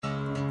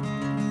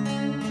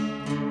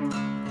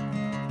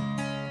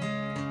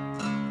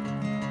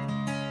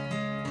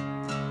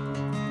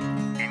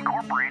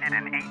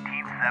in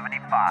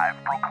 1875,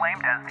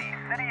 proclaimed as the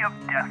City of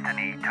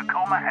Destiny,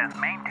 Tacoma has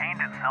maintained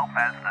itself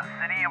as the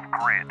City of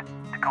Grit.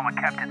 Tacoma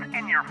kept its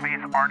in-your-face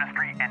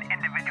artistry and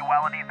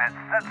individuality that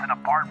sets it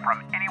apart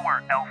from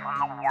anywhere else in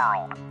the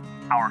world.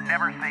 Our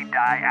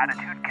never-say-die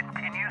attitude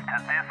continues to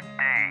this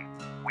day.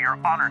 We are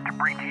honored to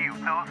bring to you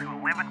those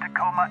who live in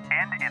Tacoma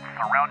and its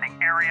surrounding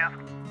areas,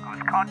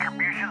 whose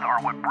contributions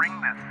are what bring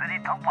this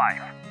city to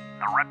life.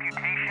 The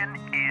reputation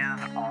is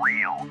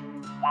real.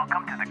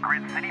 Welcome to the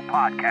Grid City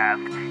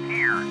Podcast.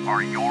 Here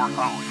are your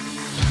hosts.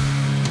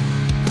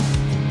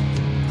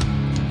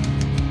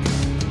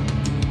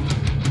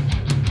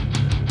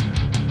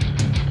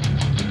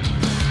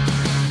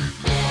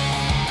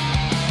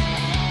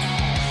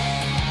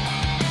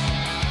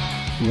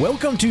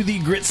 Welcome to the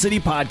Grit City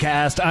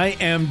Podcast. I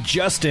am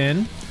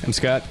Justin. I'm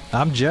Scott.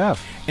 I'm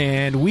Jeff.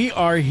 And we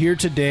are here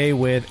today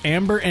with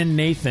Amber and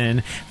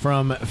Nathan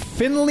from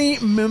Finley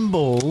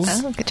Mimbles.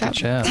 Oh, good job. Good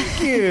job.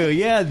 Thank you.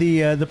 Yeah,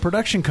 the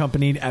production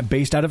company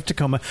based out of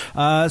Tacoma.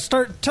 Tell us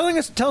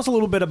a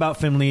little bit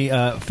about Finley.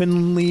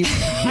 Finley.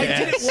 I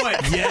did it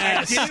once.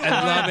 Yes. I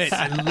love it.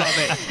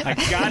 I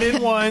got it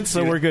once,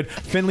 so we're good.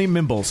 Finley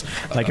Mimbles.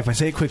 Like if I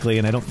say it quickly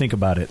and I don't think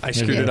about it. I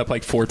screwed it up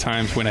like 4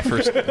 times when I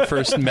first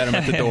met them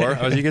at the door.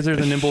 I was, you guys are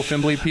the Nimble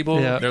Fimbly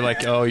people? Yeah. They're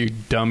like, oh, you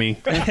dummy.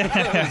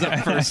 That was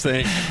the first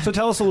thing. So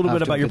tell us a little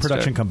bit about your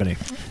production company.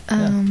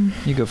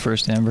 You go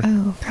first, Amber.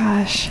 Oh,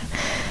 gosh.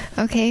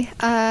 Okay.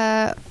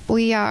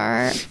 We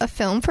are a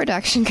film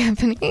production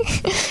company.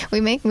 We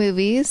make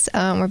movies.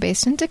 We're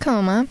based in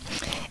Tacoma.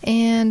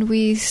 And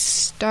we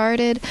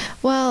started,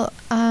 so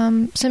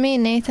me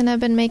and Nathan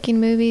have been making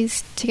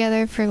movies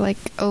together for like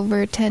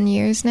over 10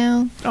 years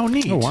now. Oh,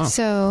 neat. Oh, wow.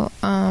 So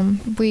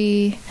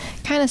we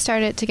kind of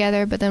started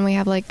together, but then we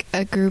have like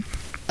a group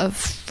of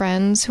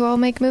friends who all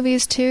make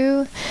movies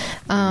too.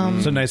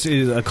 So nice,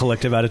 a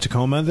collective out of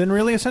Tacoma then,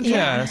 really, essentially?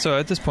 Yeah, so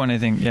at this point I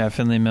think,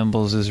 Finley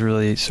Mimbles is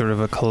really sort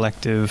of a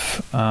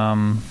collective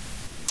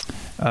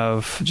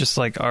of just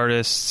like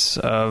artists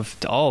of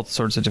all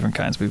sorts of different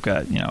kinds. We've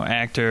got,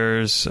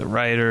 actors,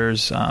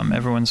 writers,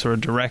 everyone's sort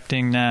of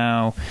directing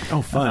now.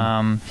 Oh,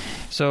 fun.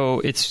 So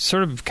it's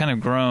sort of kind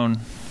of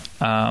grown,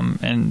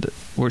 and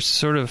we're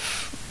sort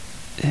of,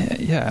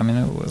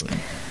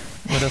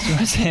 what else do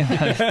I say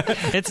about it?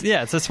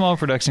 It's a small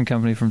production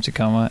company from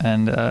Tacoma,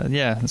 and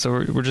so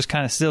we're just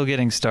kind of still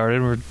getting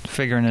started. We're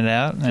figuring it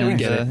out. Yeah, we and,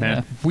 get it,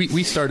 man.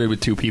 We started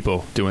with 2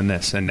 people doing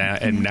this, and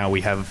now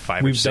we have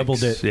 5 We've or 6.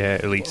 doubled it. Yeah,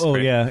 at least. Oh,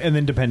 right? yeah. And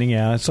then depending,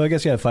 So I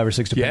guess, 5 or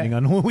 6 depending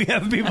on when we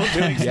have people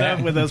doing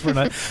stuff with us.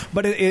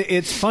 But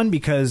it's fun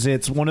because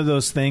it's one of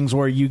those things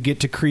where you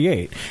get to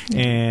create.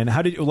 And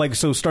how did,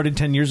 started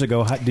 10 years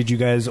ago, how did you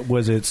guys,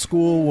 was it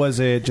school? Was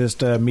it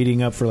just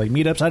meeting up for like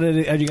meetups? How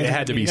did you guys It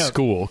had to be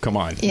school. Come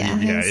on.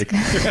 Yeah.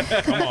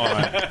 Come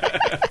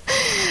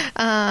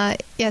on.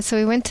 So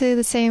we went to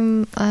the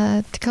same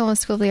Tacoma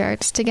School of the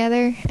Arts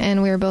together,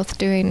 and we were both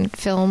doing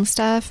film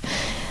stuff.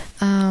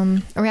 We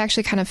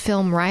actually kind of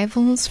film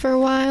rivals for a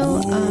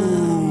while.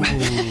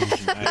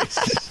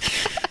 Nice.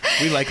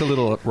 We like a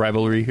little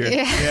rivalry here.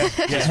 Yeah.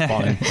 It's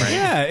fun, right?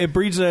 Yeah, it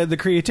breeds the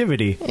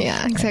creativity.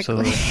 Yeah,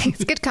 exactly.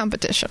 It's good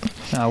competition.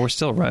 we're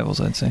still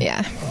rivals, I'd say.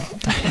 Yeah.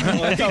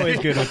 Well, that's always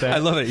good with that. I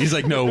love it. He's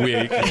like, no,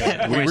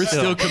 we're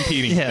still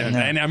competing,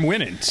 and I'm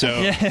winning.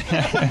 So,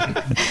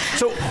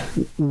 So,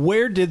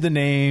 where did the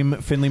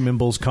name Finley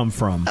Mimbles come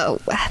from? Oh,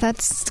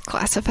 that's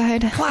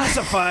classified.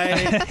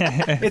 Classified.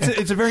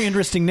 It's a very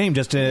interesting name.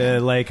 Just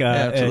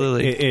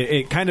absolutely.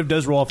 It kind of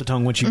does roll off the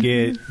tongue once you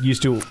get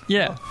used to.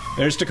 Yeah.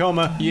 There's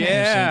Tacoma. yeah.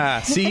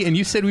 See, and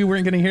you said we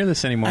weren't going to hear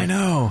this anymore. I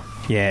know.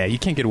 Yeah, you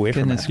can't get away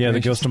from Goodness that. Yeah, the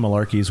ghost of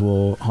Malarkeys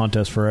will haunt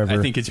us forever.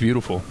 I think it's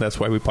beautiful. That's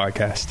why we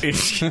podcast.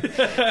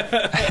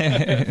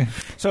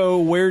 So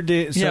where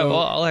did? So,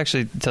 I'll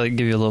actually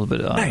give you a little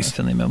bit on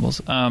Finley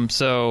Mimbles.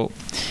 So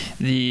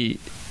the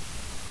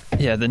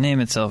name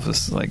itself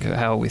is like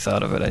how we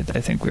thought of it. I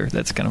think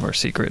that's kind of our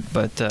secret.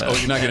 But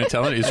you're not going to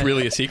tell it? It's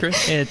really a secret?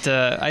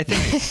 I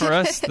think for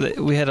us,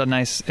 we had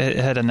it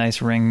had a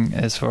nice ring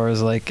as far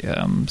as like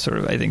sort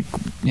of. I think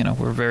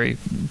we're very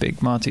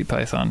big Monty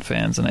Python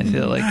fans, and I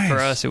feel like for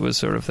us it was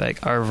sort of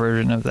like our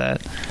version of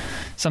that.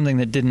 Something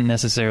that didn't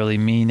necessarily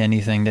mean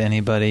anything to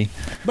anybody,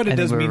 but it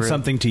does mean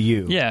something to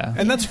you. Yeah,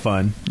 and that's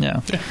fun.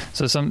 Yeah.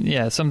 So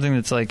something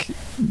that's like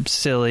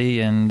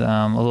silly and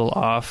a little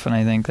off, and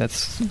I think that's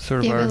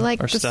sort of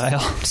our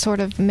style. Sort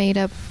of made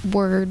up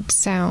word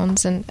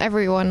sounds, and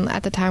everyone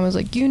at the time was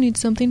like, "You need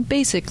something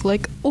basic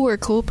like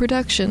Oracle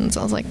Productions."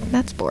 I was like,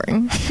 "That's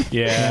boring."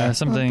 Yeah,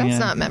 something that's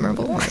not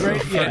memorable.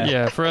 Right?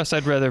 Yeah. For us,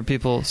 I'd rather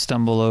people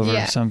stumble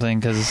over something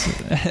because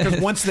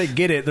once they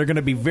get it, they're going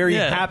to be very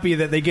happy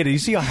that they get it. You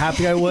see how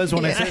happy I I was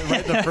when I said it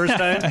right the first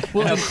time.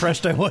 How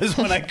crushed I was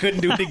when I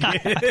couldn't do it again.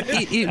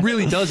 It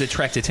really does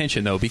attract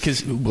attention, though,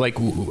 because like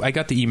I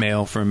got the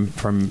email from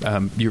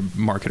your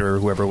marketer or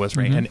whoever it was,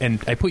 right? Mm-hmm.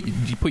 And I put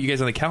you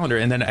guys on the calendar,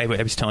 and then I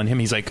was telling him,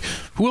 he's like,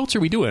 "Who else are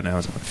we doing?" And I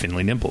was like,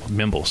 Finley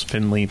Mimbles.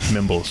 Finley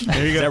Mimbles.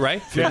 There you go. Is that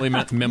right? Finley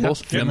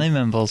Mimbles. Finley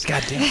Mimbles.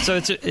 God damn. So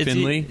it's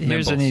Finley.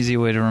 Here's Mimbles. An easy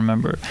way to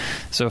remember.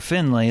 So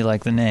Finley,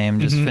 like the name,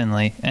 just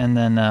Finley, and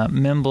then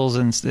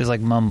Mimbles is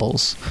like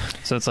mumbles.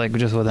 So it's like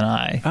just with an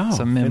I. Oh,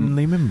 so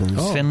Finley Mimbles.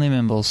 Oh. Finley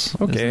Mimbles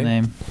is the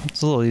name.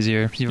 It's a little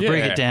easier. You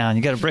break it down.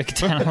 You got to break it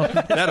down.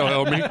 That'll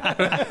help me.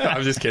 I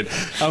was just kidding.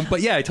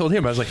 But yeah, I told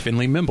him, I was like,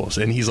 Finley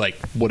Mimbles. And he's like,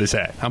 what is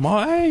that? I'm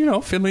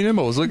all, Finley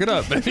Mimbles, look it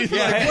up. And he's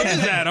like, what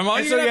is that? I'm all,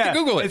 you have to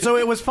Google it. And so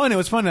it was fun.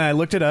 And I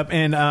looked it up.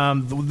 And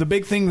the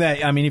big thing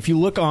that, I mean, if you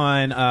look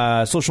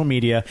on social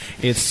media,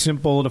 it's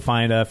simple to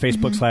find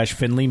Facebook /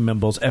 Finley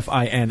Mimbles,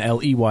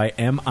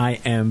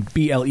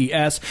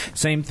 FinleyMimbles.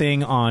 Same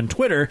thing on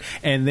Twitter.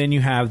 And then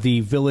you have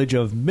the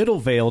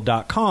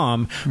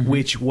villageofmiddlevale.com,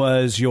 which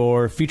was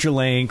your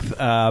feature-length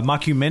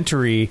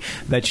mockumentary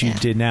that you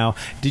did. Now,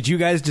 did you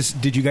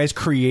guys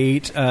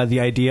create the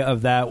idea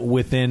of that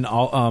within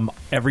all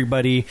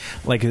everybody,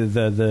 like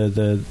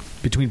the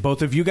between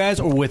both of you guys,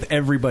 or with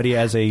everybody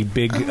as a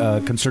big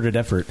concerted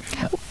effort?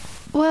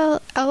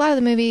 Well, a lot of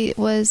the movie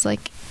was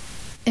like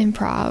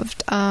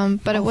improved,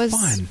 but it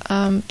was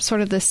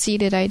sort of the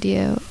seeded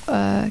idea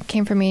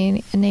came from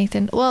me and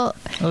Nathan. Well,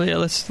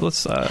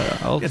 let's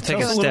I'll take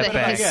a step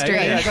back.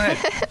 Yeah, go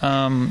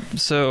ahead.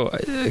 So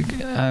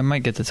I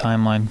might get the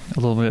timeline a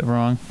little bit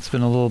wrong. It's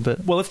been a little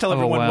bit. Well, let's tell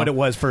everyone what it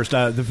was first.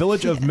 The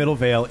Village of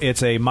Middlevale.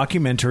 It's a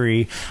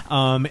mockumentary,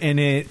 and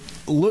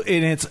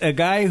it's a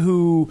guy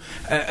who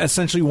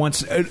essentially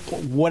wants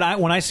when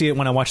I see it,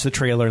 when I watch the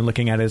trailer and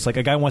looking at it, it's like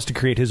a guy wants to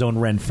create his own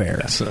Ren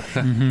Fair,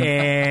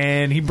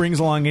 and he brings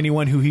along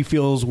anyone who he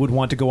feels would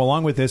want to go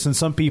along with this. And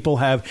some people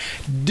have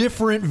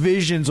different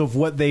visions of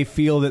what they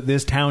feel that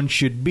this town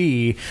should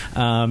be,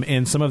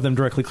 and some of them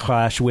directly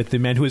clash with the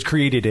man who has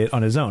created it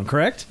on his own.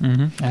 Correct?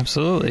 Mm-hmm.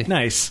 Absolutely.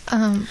 Nice.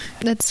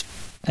 That's.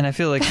 And I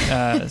feel like,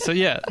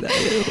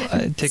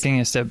 taking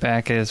a step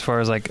back as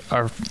far as like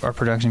our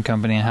production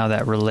company and how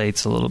that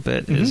relates a little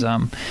bit is,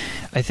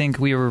 I think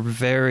we were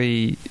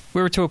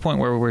to a point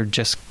where we were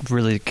just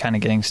really kind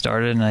of getting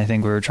started, and I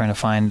think we were trying to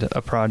find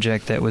a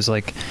project that was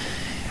like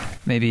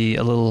maybe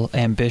a little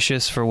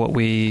ambitious for what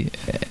we,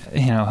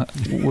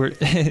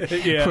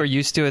 were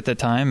used to at the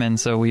time, and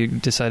so we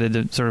decided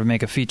to sort of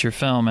make a feature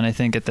film. And I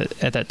think at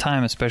that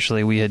time,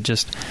 especially, we had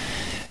just.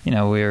 We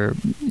were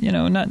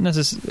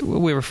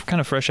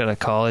kind of fresh out of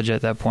college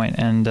at that point,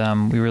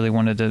 and we really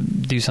wanted to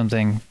do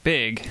something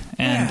big.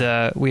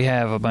 And we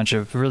have a bunch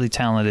of really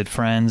talented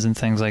friends and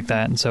things like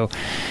that,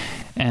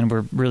 and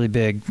we're really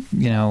big,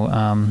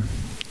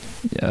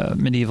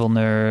 medieval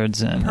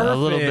nerds and a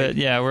little bit,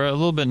 we're a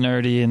little bit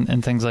nerdy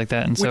and things like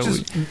that. And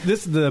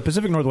the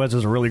Pacific Northwest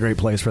is a really great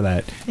place for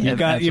that. You've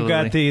got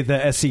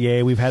the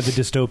SCA. We've had the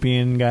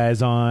dystopian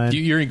guys on.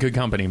 You're in good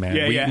company, man.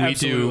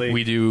 Absolutely.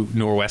 We do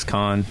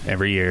NorwestCon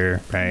every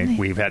year, right? Nice.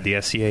 We've had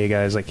the SCA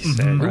guys, like you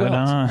said. Right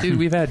on. Dude,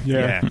 we've had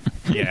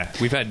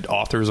we've had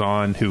authors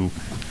on who.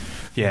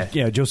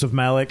 Yeah, Joseph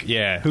Malick.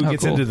 Yeah, who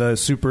gets into the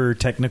super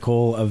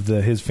technical of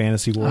his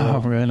fantasy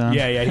world. Oh, right on.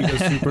 Yeah,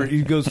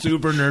 he goes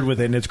super nerd with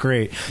it, and it's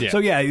great. Yeah. So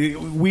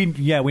we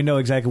know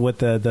exactly what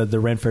the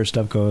Ren Fair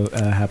stuff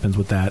happens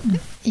with that.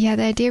 Yeah,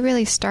 the idea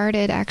really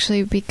started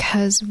actually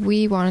because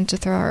we wanted to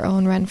throw our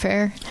own Ren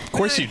Fair. Of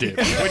course you did.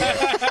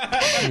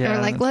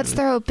 We're like, let's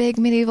throw a big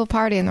medieval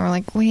party, and we're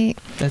like, wait,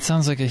 that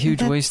sounds like a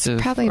huge waste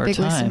of probably a big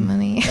time. Waste of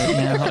money.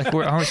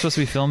 Aren't we supposed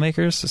to be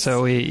filmmakers? So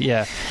so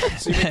you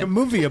make a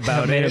movie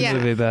about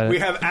it. About it. We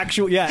have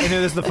actual, and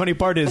that's the funny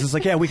part is, it's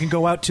like, we can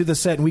go out to the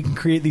set and we can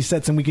create these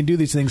sets and we can do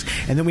these things,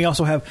 and then we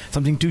also have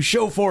something to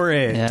show for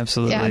it. Yeah,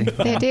 absolutely. Yeah,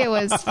 the idea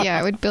was,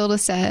 we'd build a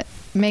set,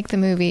 make the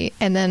movie,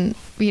 and then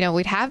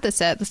we'd have the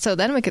set, so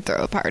then we could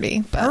throw a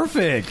party.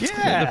 Perfect.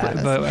 Yeah.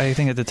 But I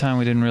think at the time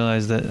we didn't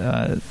realize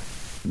that.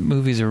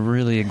 Movies are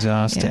really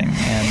exhausting,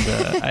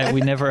 and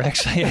we never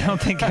actually, I don't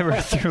think,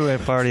 ever threw a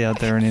party out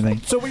there or anything.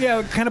 So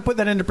kind of put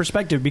that into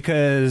perspective,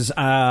 because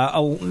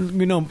a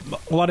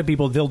lot of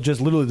people, they'll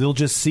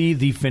just see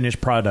the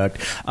finished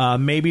product.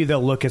 Maybe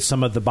they'll look at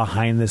some of the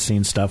behind the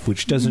scenes stuff,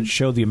 which doesn't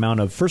show the amount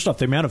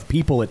of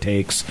people it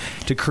takes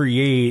to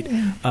create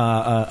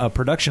a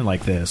production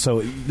like this.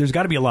 So there's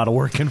got to be a lot of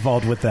work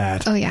involved with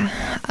that. Oh yeah,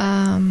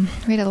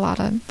 we had a lot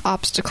of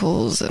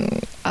obstacles,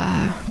 and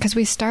because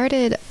we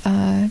started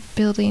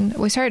filming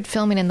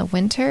in the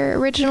winter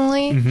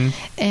originally,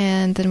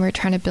 and then we were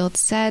trying to build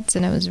sets,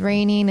 and it was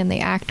raining, and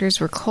the actors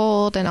were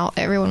cold, and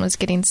everyone was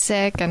getting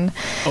sick, and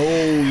we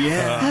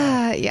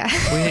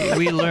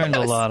learned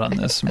a lot on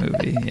this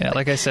movie. Yeah,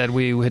 like I said,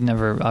 we had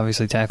never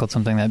obviously tackled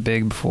something that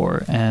big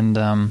before, and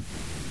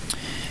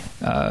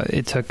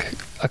it took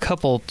a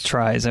couple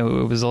tries. It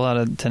was a lot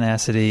of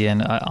tenacity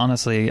and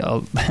honestly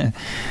a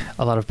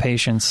lot of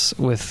patience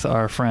with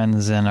our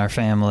friends and our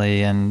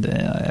family and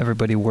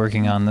everybody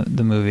working on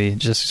the movie,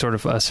 just sort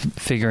of us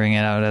figuring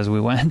it out as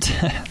we went.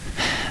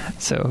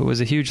 So it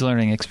was a huge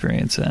learning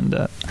experience,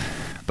 and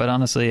but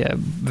honestly, I'm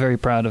very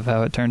proud of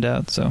how it turned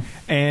out. So,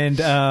 and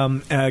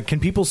can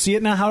people see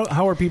it now?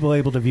 How are people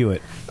able to view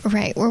it?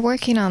 Right, we're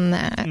working on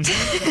that.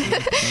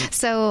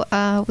 So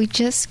we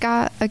just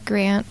got a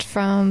grant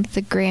from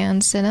the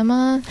Grand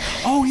Cinema.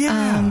 Oh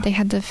yeah, they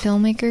had the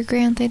filmmaker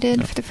grant they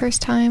did for the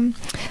first time.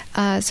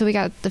 So we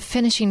got the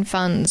finishing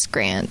funds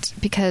grant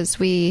because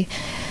we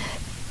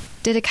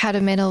did a cut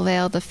of Middle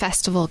Vale, the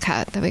festival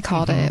cut that we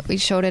called it. We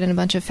showed it in a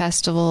bunch of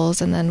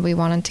festivals, and then we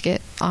wanted to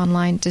get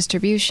online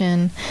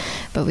distribution,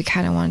 but we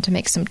kind of wanted to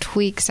make some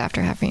tweaks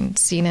after having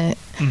seen it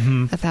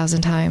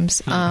 1,000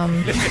 times.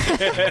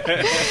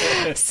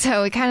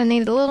 So we kind of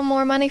needed a little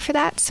more money for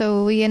that,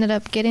 so we ended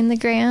up getting the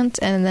grant,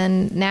 and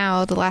then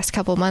now the last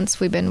couple months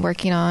we've been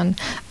working on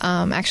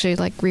actually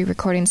like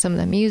re-recording some of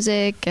the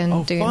music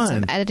and doing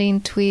some editing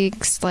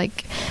tweaks,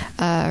 like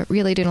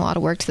really doing a lot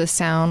of work to the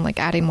sound, like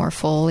adding more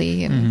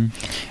Foley and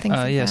things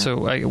like that.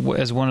 So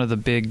as one of the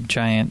big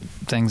giant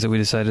things that we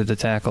decided to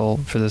tackle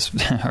for this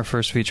our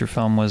first feature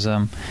film was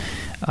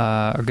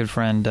our good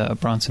friend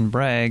Bronson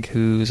Bragg,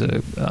 who's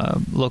a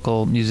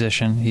local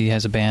musician. He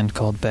has a band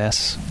called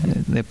Bess.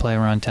 They play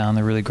around town.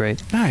 They're really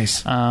great.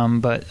 Nice.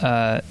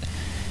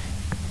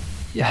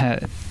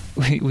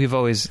 We've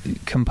always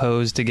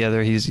composed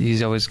together.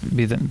 He's always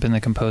been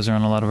the composer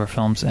on a lot of our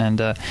films,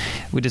 and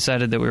we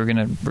decided that we were going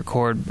to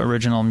record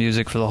original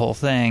music for the whole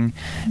thing.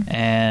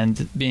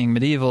 And being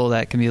medieval,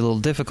 that can be a little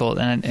difficult,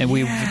 and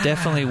we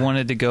definitely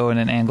wanted to go in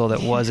an angle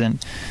that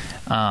wasn't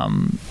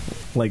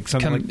like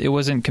something it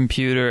wasn't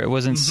computer, it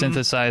wasn't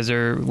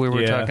synthesizer. We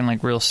were talking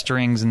like real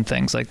strings and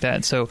things like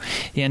that. So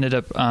he ended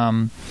up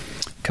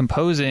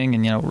composing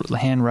and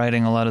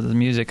handwriting a lot of the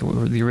music,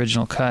 the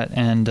original cut,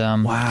 and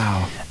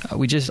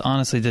we just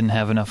honestly didn't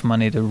have enough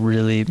money to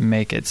really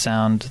make it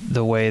sound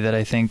the way that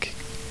I think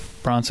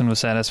Bronson was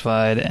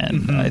satisfied,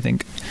 and I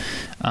think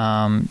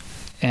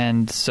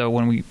and so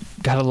when we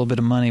got a little bit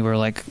of money, we were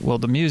like, well,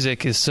 the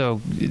music is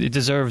it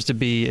deserves to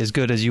be as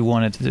good as you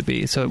want it to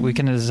be. So we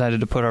kind of decided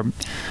to put a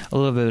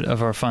little bit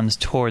of our funds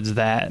towards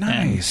that.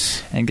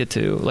 Nice. And get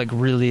to like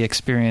really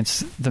experience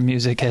the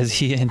music as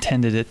he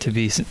intended it to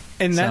be.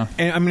 And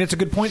I mean, it's a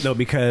good point though,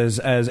 because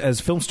as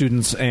film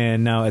students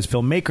and now as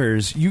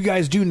filmmakers, you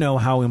guys do know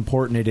how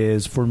important it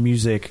is for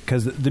music,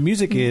 because the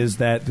music is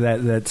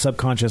that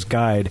subconscious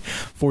guide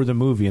for the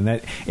movie, and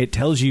that it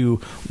tells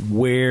you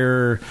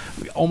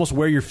almost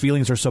where your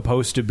feelings are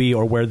supposed to be,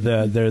 or where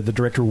the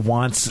director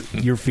wants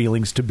your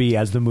feelings to be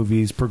as the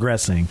movie's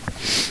progressing.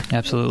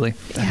 Absolutely.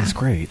 That is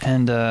great.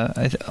 And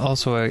I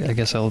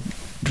guess I'll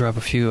drop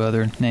a few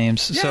other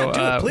names. Yeah, so, do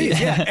it,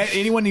 please. Yeah.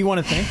 Anyone you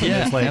want to thank?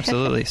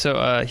 Absolutely.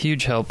 So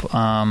huge help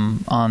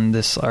on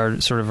this, our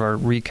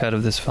recut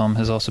of this film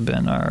has also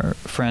been our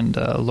friend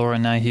Laura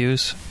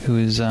Nyhughes, who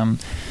is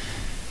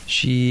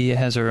she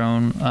has her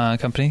own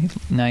company,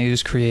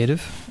 Nyhughes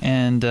Creative,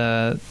 and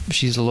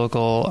she's a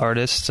local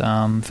artist,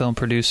 film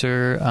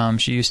producer.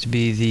 She used to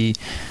be the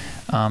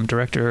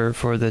director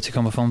for the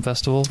Tacoma Film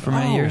Festival for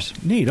many years.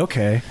 Neat,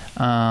 okay.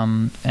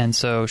 And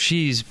so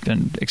she's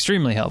been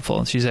extremely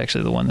helpful. She's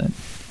actually the one that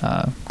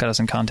got us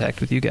in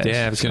contact with you guys.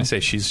 Yeah, I was going to say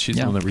she's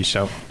the one that reached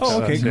out.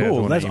 Oh, okay,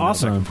 cool. That's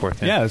awesome.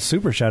 Yeah,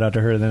 super shout out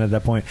to her then at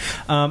that point.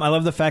 I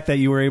love the fact that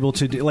you were able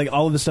to do, like,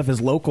 all of this stuff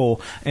is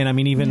local, and I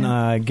mean even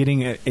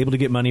able to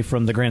get money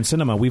from the Grand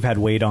Cinema. We've had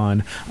Wade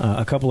on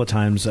a couple of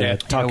times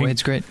talking.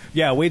 Wade's great.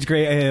 Yeah, Wade's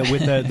great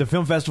with the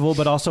film festival,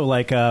 but also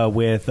like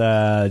with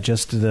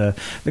just the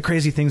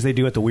crazy things they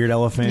do at the Weird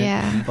Elephant.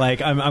 Yeah.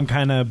 Like I'm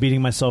kind of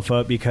beating myself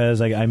up because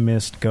I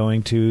missed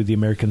going to the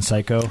American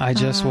Psycho. I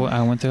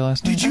went there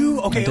last night. Did you?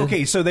 Okay.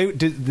 So they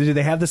did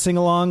they have the sing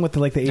along with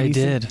the 80s? They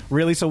did.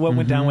 Really? So what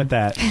went down with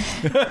that?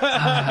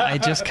 I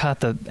just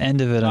caught the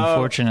end of it,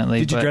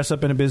 unfortunately. Did you dress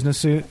up in a business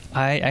suit?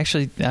 I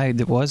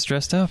was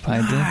dressed up. I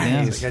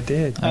did. Yeah. I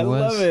did. I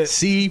love it.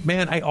 See,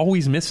 man, I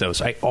always miss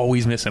those. I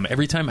always miss them.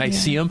 Every time I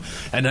see them,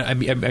 and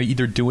I'm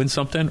either doing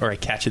something or I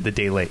catch it the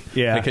day late.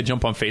 Yeah. Like I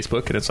jump on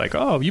Facebook and it's like,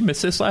 oh, you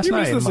missed this last You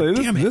night. missed this. Like,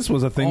 damn it. This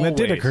was a thing that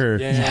did occur.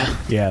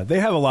 Yeah. They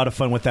have a lot of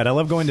fun with that. I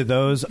love going to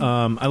those.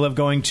 I love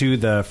going to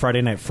the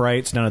Friday Night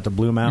Frights down at the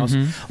Blue Mouse.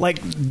 Like,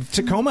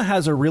 Tacoma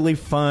has a really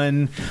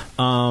fun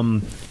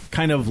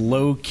kind of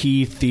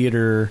low-key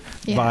theater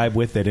vibe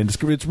with it, and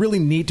it's really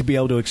neat to be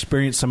able to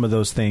experience some of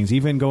those things.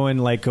 Even when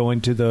we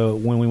went to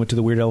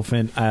the Weird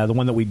Elephant, the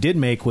one that we did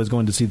make was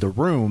going to see The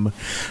Room,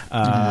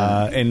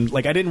 and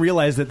like I didn't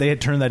realize that they had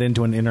turned that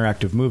into an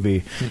interactive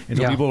movie, and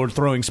so people were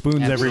throwing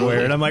spoons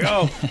everywhere, and I'm like,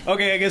 oh,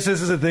 okay, I guess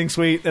this is a thing.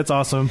 Sweet, that's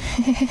awesome.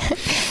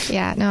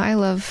 Yeah, no, I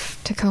love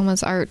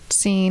Tacoma's art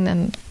scene,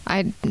 and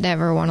I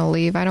never want to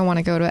leave. I don't want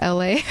to go to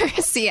LA or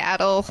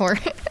Seattle or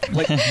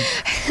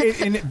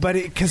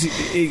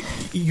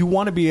because you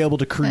want to be able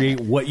to create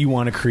what you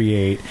want to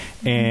create,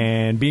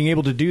 and being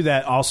able to do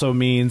that also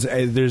means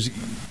there's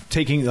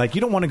taking, like,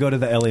 you don't want to go to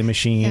the LA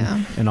Machine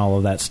and all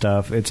of that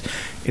stuff.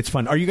 It's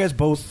fun. Are you guys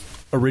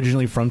both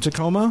originally from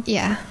Tacoma?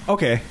 Yeah.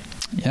 Okay.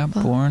 Yeah,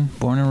 born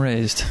and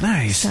raised.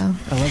 Nice. So.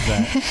 I love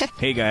that.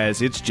 Hey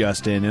guys, it's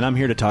Justin, and I'm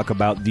here to talk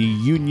about the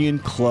Union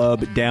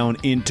Club down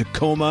in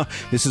Tacoma.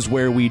 This is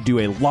where we do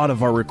a lot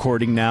of our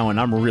recording now, and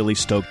I'm really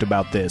stoked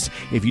about this.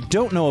 If you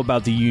don't know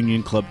about the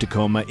Union Club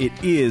Tacoma, it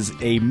is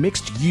a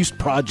mixed-use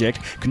project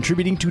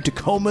contributing to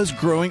Tacoma's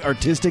growing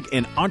artistic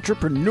and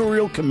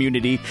entrepreneurial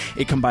community.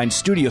 It combines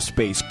studio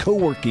space,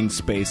 co-working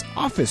space,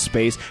 office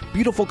space,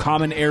 beautiful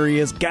common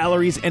areas,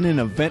 galleries, and an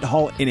event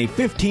hall in a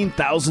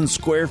 15,000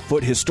 square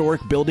foot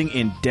historic building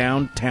in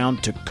downtown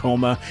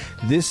Tacoma.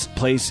 This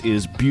place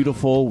is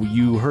beautiful.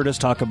 You heard us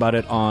talk about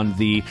it on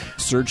the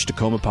Surge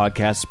Tacoma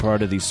podcast,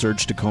 part of the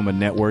Surge Tacoma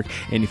network.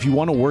 And if you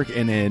want to work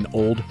in an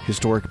old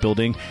historic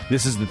building,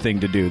 this is the thing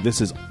to do.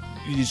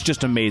 It's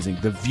just amazing.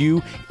 The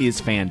view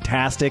is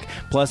fantastic.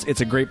 Plus,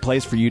 it's a great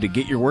place for you to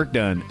get your work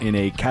done in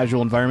a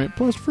casual environment,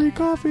 plus free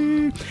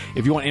coffee.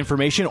 If you want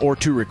information or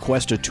to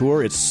request a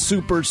tour, it's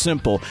super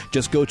simple.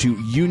 Just go to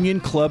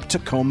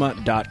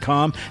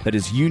unionclubtacoma.com. That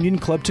is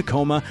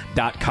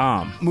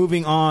unionclubtacoma.com.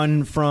 Moving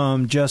on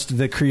from just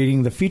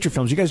creating the feature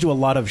films, you guys do a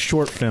lot of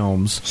short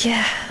films.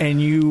 Yeah.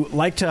 And you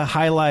like to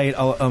highlight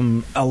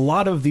a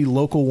lot of the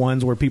local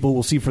ones where people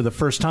will see for the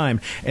first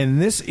time.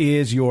 And this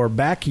is your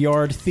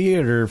Backyard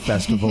Theater Festival.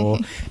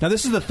 Now,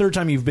 this is the third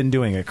time you've been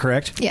doing it,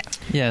 correct? Yeah.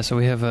 Yeah, so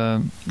we have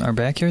our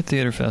Backyard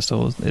Theater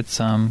Festival. It's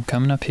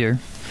coming up here.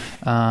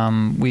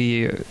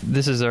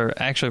 This is our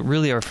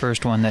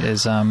first one that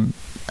is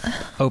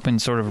open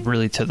sort of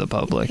really to the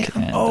public.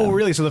 Yeah. And,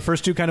 Really? So the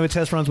first two kind of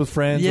test runs with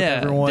friends, with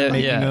everyone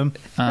making them?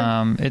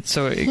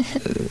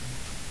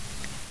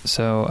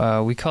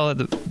 So we call it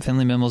the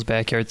Finley Mimbles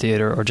Backyard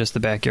Theater, or just the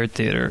Backyard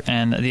Theater.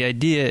 And the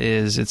idea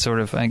is it's sort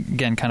of,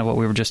 again, kind of what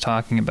we were just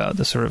talking about,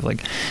 the sort of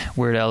like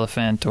Weird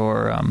Elephant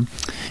or,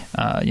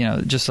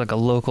 just like a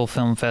local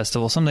film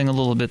festival, something a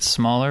little bit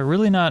smaller.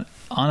 Really not,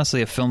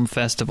 honestly, a film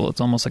festival. It's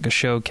almost like a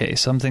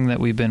showcase, something that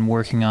we've been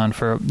working on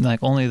for like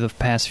only the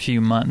past few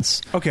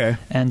months. Okay.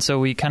 And so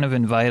we kind of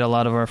invite a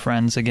lot of our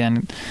friends,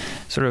 again,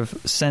 sort of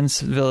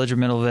since Village of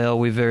Middle Vale,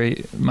 we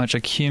very much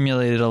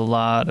accumulated a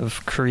lot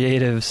of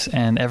creatives,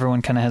 and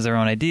everyone kind of has their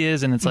own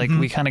ideas, and it's like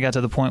we kind of got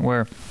to the point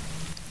where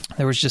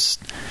we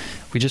just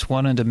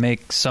wanted to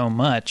make so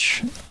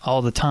much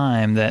all the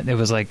time that it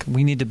was like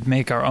we need to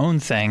make our own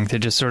thing to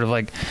just sort of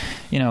like,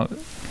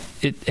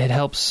 it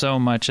helps so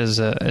much as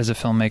a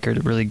filmmaker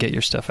to really get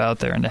your stuff out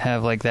there and to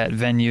have like that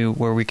venue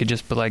where we could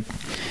just be like,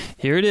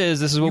 here it is.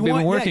 This is what we've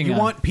been working on. You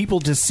want people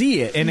to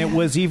see it. And it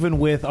was even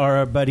with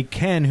our buddy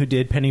Ken who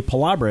did Penny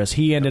Palabras.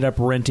 He ended up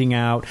renting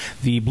out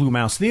the Blue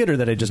Mouse Theater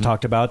that I just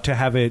talked about to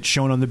have it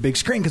shown on the big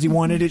screen because he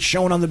wanted it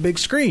shown on the big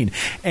screen.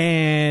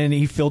 And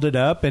he filled it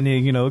up and,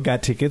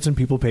 got tickets and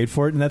people paid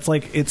for it. And that's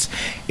like, it's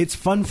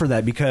fun for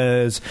that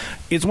because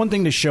it's one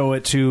thing to show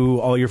it to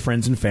all your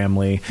friends and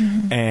family.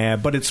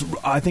 But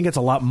I think it's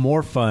a lot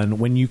more fun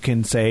when you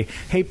can say,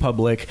 hey,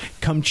 public,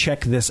 come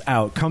check this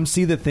out. Come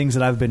see the things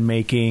that I've been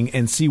making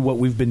and see what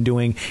we've been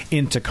doing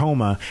in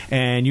Tacoma.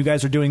 And you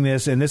guys are doing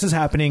this, and this is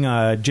happening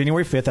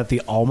January 5th at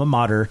the Alma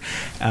Mater,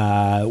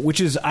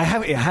 which is, I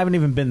haven't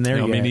even been there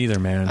yet. Me neither,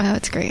 man. Oh,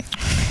 it's great.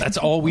 That's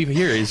all we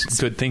hear is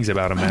good things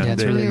about them, man. Yeah,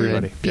 it's really,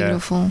 really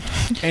beautiful.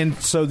 Yeah. And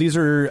so these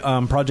are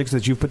projects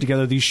that you've put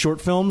together, these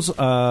short films,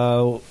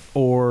 or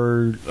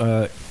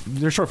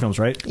they're short films,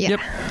 right? Yeah. Yep.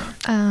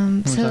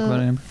 So talk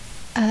about it, Amber?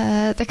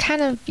 they're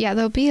kind of,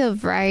 there'll be a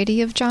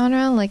variety of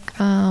genre. Like,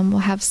 we'll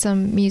have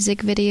some music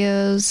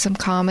videos, some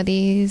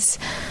comedies.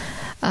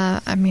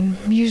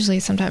 Usually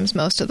sometimes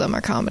most of them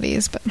are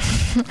comedies, but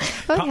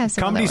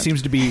comedy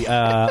seems to be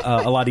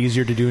a lot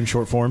easier to do in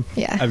short form.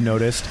 Yeah. I've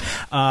noticed.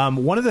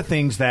 One of the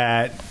things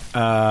that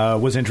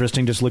was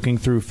interesting, just looking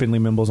through Finley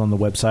Mimbles on the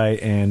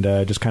website and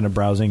just kind of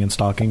browsing and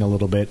stalking a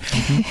little bit.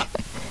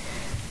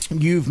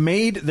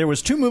 There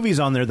was 2 movies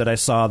on there that I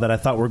saw that I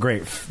thought were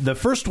great. The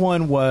first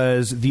one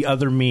was The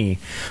Other Me,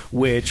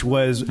 which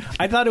was,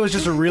 I thought it was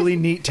just a really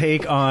neat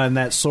take on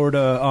that sort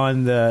of,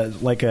 on the,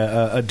 like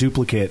a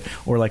duplicate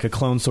or like a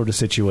clone sort of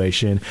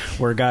situation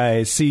where a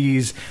guy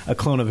sees a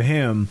clone of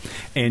him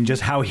and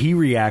just how he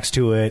reacts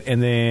to it,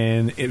 and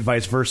then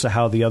vice versa,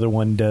 how the other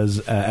one does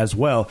as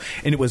well.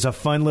 And it was a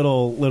fun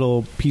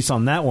little piece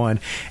on that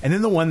one. And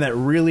then the one that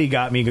really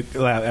got me,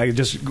 I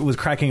just was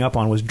cracking up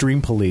on, was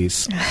Dream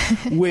Police,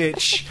 which,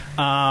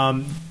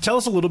 tell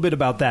us a little bit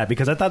about that,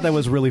 because I thought that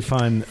was really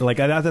fun. Like,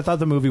 I thought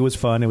the movie was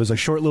fun. It was a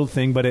short little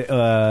thing, but it,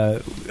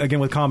 again,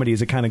 with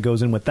comedies, it kind of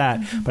goes in with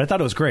that. But I thought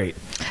it was great.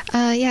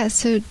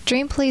 So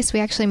Dream Police we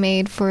actually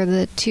made for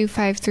the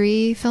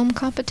 253 film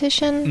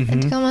competition in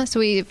Tacoma. So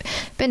we've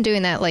been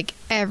doing that like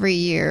every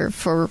year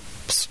for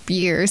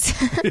years.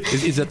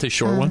 Is that the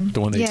short one? The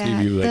one that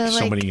give you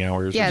so many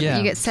hours? Yeah,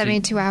 you get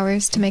 72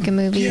 hours to make a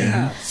movie.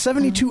 Yeah,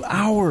 72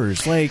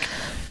 hours. Like...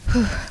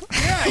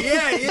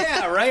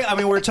 yeah, right? I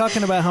mean, we're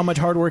talking about how much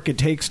hard work it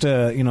takes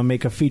to,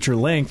 make a feature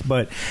length,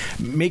 but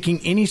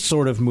making any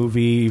sort of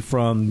movie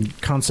from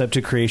concept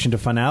to creation to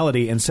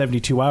finality in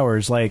 72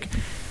 hours, like,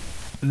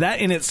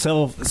 that in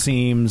itself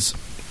seems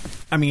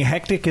I mean,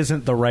 hectic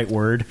isn't the right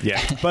word.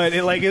 Yeah. But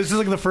it's just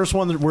like the first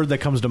word that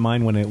comes to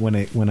mind when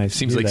I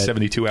seems see like that.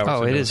 72 hours.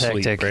 Oh, of it no is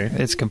sleep, hectic. right?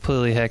 It's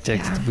completely hectic.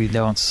 Yeah. We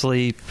don't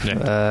sleep.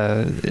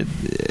 Yeah.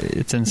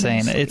 It's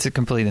insane. It's a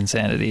complete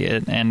insanity.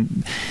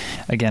 And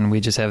again, we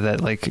just have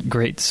that like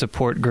great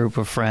support group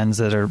of friends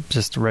that are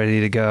just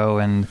ready to go.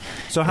 And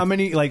So how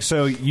many,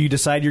 so you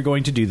decide you're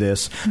going to do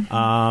this.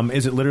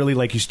 Is it literally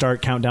like you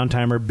start countdown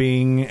timer,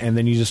 bing, and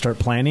then you just start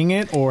planning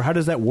it? Or how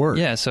does that work?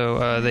 yeah,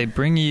 so they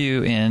bring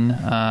you in.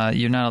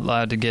 You're not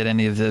allowed to get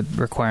any of the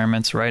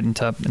requirements right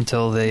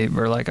until they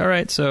were like, all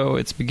right, so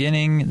it's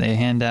beginning. They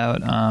hand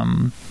out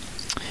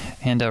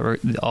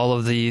all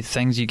of the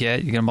things you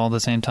get. You get them all at the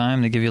same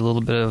time. They give you a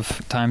little bit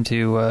of time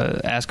to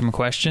ask them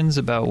questions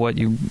about what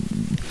you...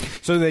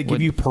 So they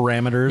give you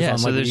parameters Yeah, on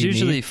so what there's you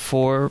usually need?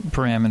 4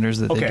 parameters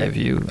that they Okay. give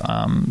you.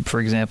 For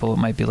example, it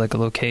might be like a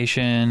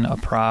location, a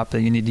prop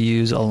that you need to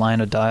use, a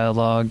line of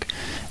dialogue,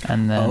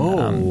 and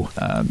then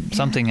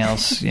something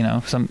else,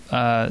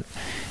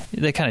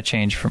 they kind of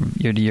change from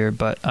year to year,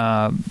 but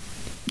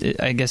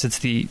I guess it's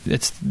the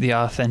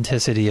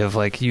authenticity of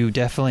like, you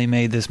definitely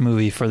made this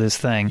movie for this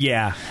thing.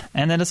 Yeah.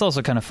 And then it's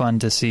also kind of fun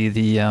to see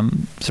the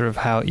sort of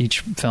how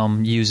each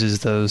film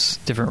uses those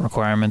different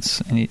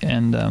requirements.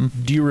 And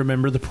Do you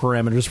remember the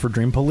parameters for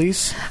Dream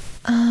Police?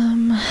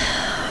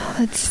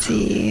 Let's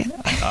see.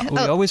 we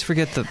always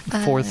forget the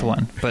 4th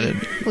one, but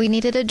We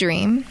needed a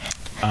dream.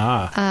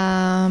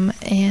 And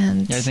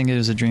yeah, I think it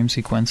was a dream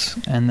sequence.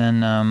 And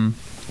then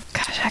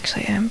gosh,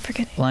 actually, I'm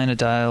forgetting. line of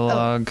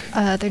dialogue.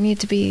 There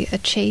needed to be a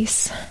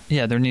chase.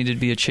 Yeah, there needed to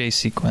be a chase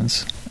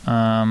sequence.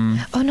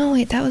 Oh no,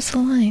 wait, that was the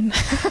line.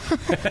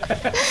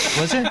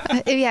 Was it?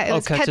 Yeah, it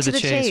was cut to the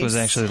chase was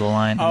actually the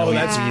line. Oh, We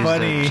that's used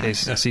funny. the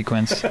chase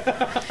sequence.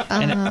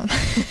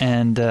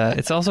 And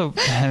it's also,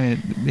 I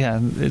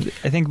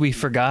think we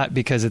forgot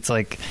because it's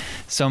like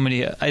so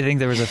many. I think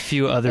there was a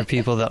few other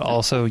people that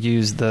also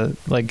used the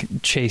like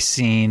chase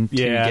scene to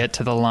get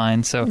to the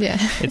line. So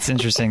it's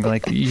interesting.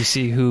 Like you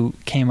see who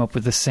came up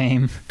with the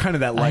same kind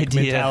of that like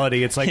idea.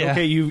 mentality. It's like,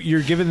 okay,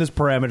 you're given this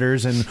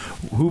parameters and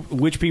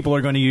which people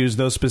are going to use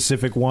those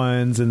specific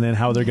ones and then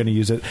how they're going to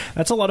use it.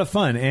 That's a lot of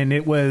fun. And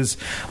it was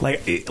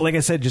like I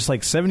said, just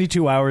like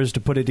 72 hours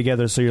to put it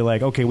together. So you're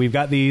like, okay, we've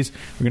got these,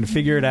 we're going to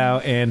figure it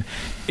out. And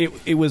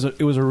it was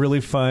a really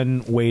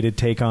fun way to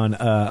take on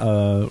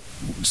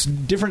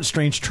different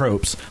strange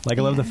tropes. Like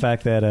I love the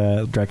fact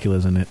that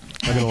Dracula's in it.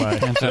 I'm going to lie.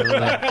 Absolutely.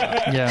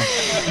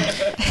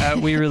 Yeah.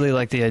 We really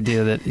like the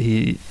idea that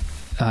he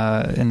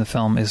in the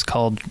film is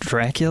called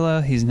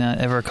Dracula. He's not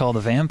ever called a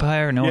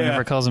vampire. No one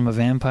ever calls him a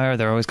vampire.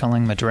 They're always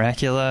calling him a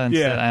Dracula.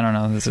 Instead. I don't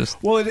know. This is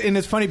and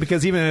it's funny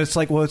because even it's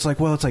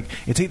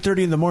 8:30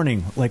 in the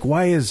morning. Like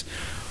why is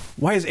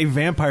a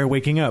vampire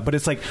waking up? But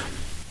it's like.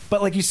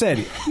 But like you said,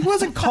 he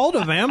wasn't called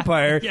a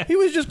vampire. He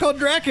was just called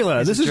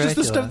Dracula. This is just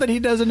the stuff that he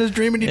does in his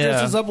dream, and he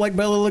dresses up like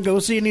Bela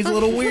Lugosi, and he's a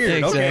little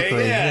weird.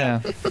 Exactly. Okay,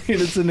 yeah.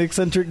 It's an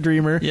eccentric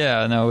dreamer.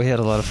 Yeah. No, we had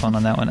a lot of fun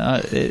on that one.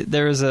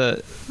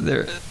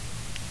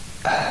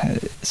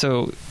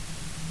 So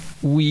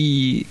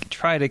we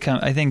try to come.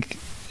 I think,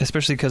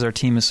 especially because our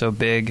team is so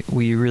big,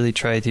 we really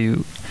try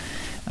to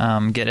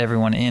get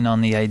everyone in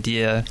on the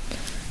idea.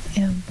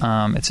 Yeah.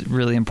 It's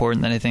really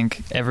important that I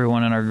think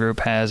everyone in our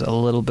group has a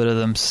little bit of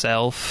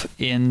themselves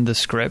in the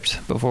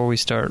script before we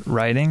start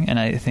writing, and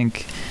I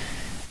think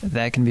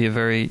that can be a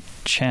very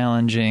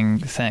challenging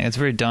thing. It's a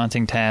very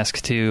daunting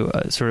task to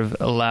sort of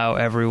allow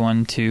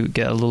everyone to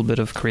get a little bit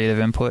of creative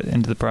input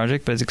into the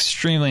project, but it's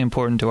extremely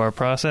important to our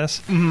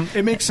process. Mm-hmm.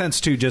 It makes sense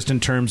too, just in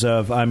terms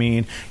of, I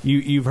mean,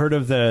 you've heard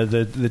of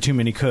the Too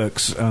Many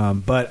Cooks,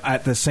 but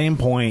at the same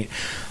point,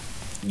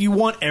 you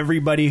want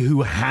everybody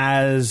who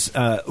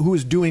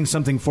is doing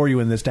something for you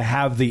in this to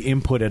have the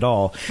input at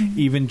all,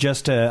 even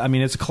just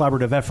it's a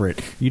collaborative effort.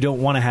 You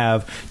don't want to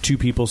have 2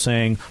 people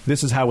saying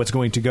this is how it's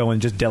going to go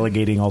and just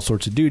delegating all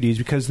sorts of duties,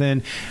 because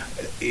then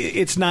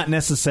it's not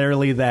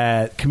necessarily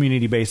that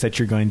community base that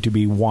you're going to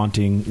be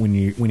wanting when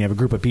you have a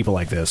group of people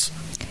like this.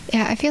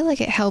 Yeah, I feel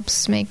like it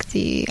helps make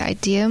the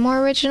idea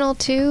more original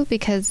too,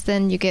 because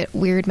then you get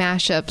weird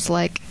mashups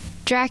like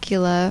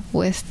Dracula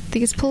with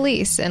these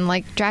police, and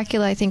like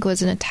Dracula I think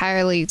was an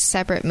entirely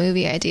separate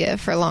movie idea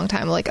for a long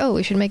time, like, oh,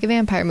 we should make a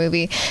vampire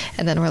movie,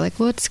 and then we're like,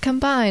 let's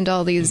combine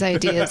all these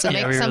ideas and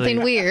make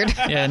something weird.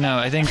 Yeah, no,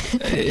 I think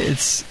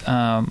it's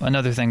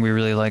another thing we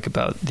really like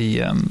about the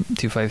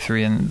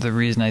 253, and the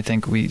reason I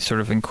think we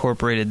sort of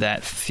incorporated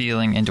that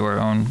feeling into our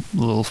own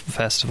little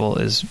festival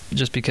is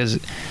just because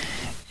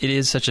it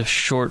is such a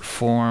short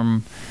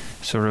form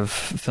sort of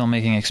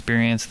filmmaking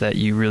experience that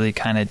you really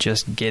kind of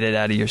just get it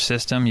out of your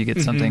system. You get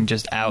something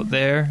just out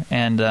there,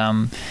 and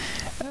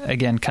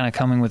again, kind of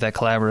coming with that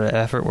collaborative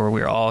effort where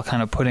we're all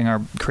kind of putting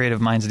our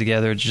creative minds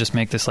together to just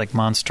make this like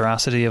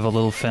monstrosity of a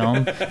little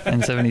film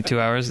in 72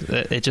 hours.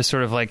 It just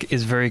sort of like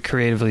is very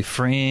creatively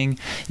freeing.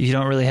 You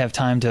don't really have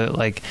time to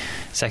like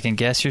second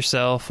guess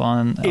yourself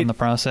on the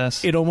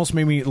process. It almost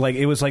made me like,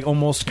 it was like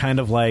almost kind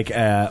of like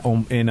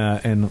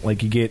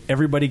like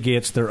everybody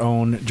gets their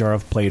own jar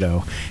of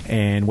Play-Doh,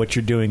 and what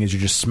you're doing is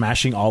you're just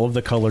smashing all of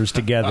the colors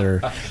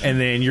together, and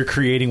then you're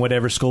creating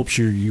whatever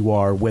sculpture you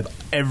are with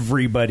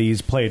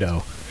everybody's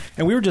Play-Doh.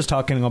 And we were just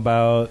talking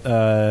about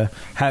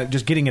how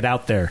just getting it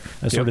out there,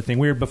 that sort of thing.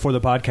 We were before the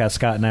podcast.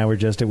 Scott and I were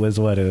just. It was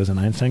an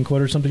Einstein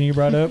quote or something you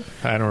brought up.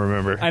 I don't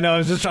remember. I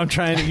know. I'm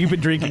trying to. You've been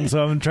drinking,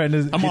 so I'm trying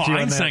to. I'm all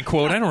Einstein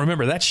quote. I don't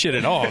remember that shit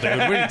at all, dude. What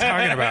are you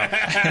talking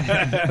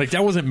about? Like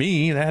that wasn't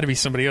me. That had to be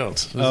somebody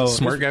else. Was it a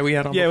smart guy we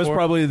had on. Yeah, before? It was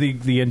probably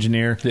the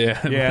engineer.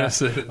 Yeah.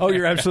 Oh,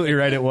 you're absolutely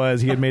right. It was.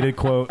 He had made a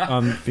quote.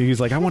 He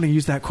was like, I want to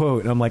use that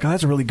quote, and I'm like, oh,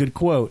 that's a really good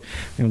quote,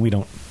 and we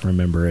don't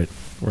remember it.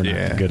 We're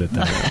not good at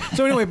that.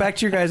 So anyway, back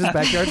to your guys'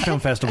 Backyard Film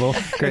Festival.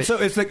 Great. So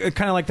it's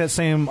kind of like that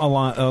same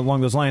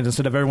along those lines.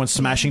 Instead of everyone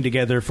smashing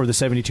together for the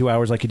 72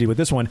 hours like you did with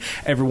this one,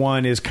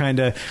 everyone is kind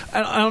of,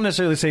 I don't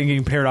necessarily say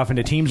getting paired off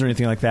into teams or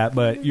anything like that,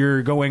 but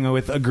you're going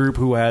with a group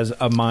who has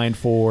a mind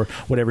for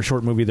whatever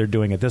short movie they're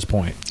doing at this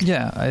point.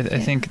 Yeah, I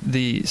think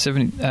the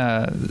 70,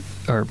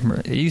 or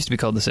it used to be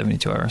called the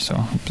 72 hours, so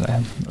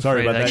I'm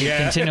sorry about that.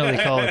 I continually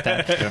call it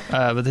that.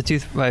 But the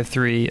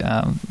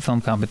 2x3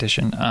 film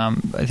competition,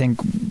 I think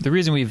the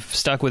reason we've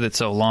stuck with it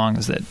so long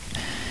is that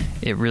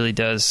it really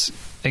does,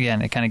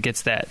 again, it kind of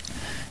gets that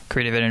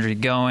creative energy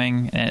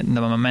going and the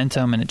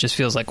momentum, and it just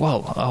feels like,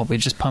 well, we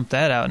just pumped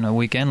that out in a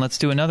weekend, let's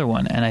do another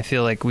one. And I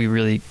feel like we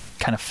really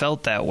kind of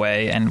felt that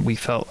way, and we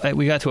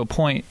got to a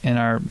point in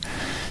our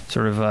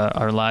sort of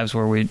our lives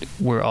where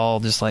we're all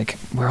just like,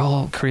 we're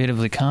all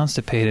creatively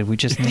constipated. We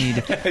just need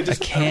a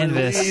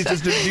canvas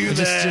just to do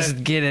that.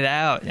 Just get it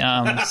out.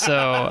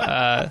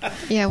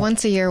 Yeah,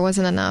 once a year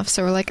wasn't enough,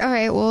 so we're like, all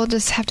right, we'll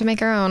just have to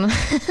make our own.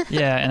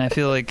 Yeah, and I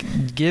feel like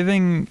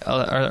giving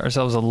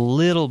ourselves a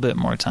little bit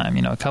more time,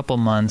 a couple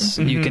months,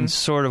 you can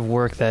sort of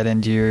work that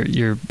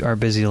into our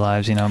busy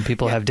lives.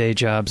 People have day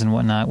jobs and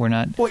whatnot. We're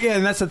not. Well, yeah,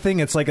 and that's the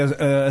thing. It's like,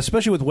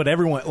 especially with what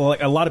everyone,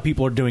 like a lot of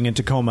people are doing in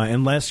Tacoma,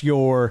 unless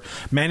you're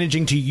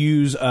managing to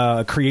use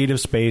a creative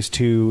space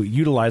to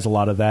utilize a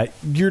lot of that,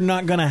 you're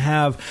not going to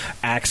have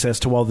access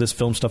to all this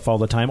film stuff all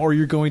the time, or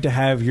you're going to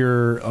have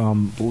your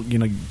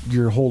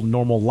your whole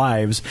normal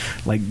lives,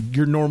 like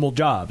your normal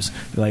jobs.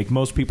 Like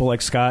most people,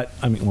 like Scott.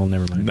 I mean, well,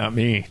 never mind. Not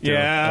me.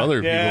 Yeah,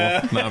 other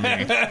people. Not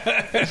me.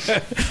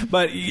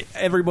 But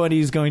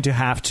everybody's going to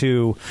have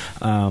to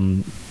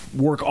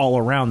work all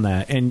around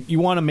that, and you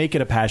want to make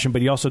it a passion, but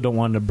you also don't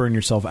want to burn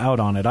yourself out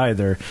on it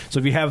either.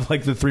 So if you have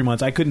like the 3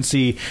 months, I couldn't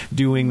see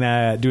doing the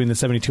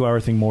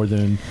 72-hour thing more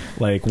than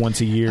like once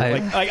a year.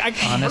 I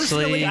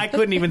honestly, I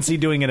couldn't even see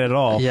doing it at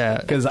all. Yeah,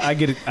 because I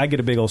get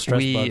a big old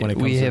stress bug when it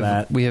comes to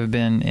that. We have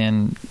been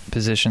in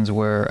positions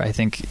where I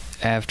think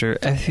I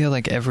feel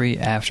like every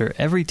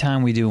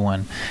time we do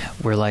one,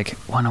 we're like,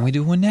 why don't we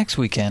do one next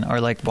weekend? Or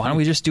like, why don't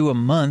we just do a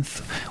month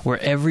where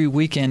every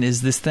weekend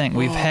is this thing?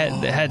 We've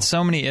had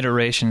so many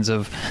iterations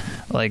of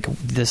like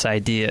this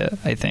idea,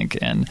 I think,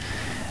 and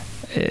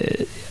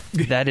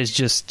that is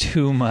just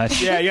too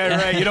much. Yeah,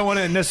 right. You don't want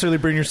to necessarily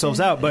bring yourselves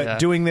out, but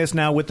doing this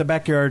now with the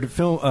Backyard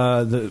Film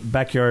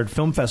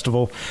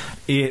Festival,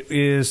 it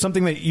is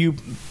something that you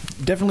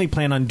definitely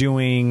plan on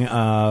doing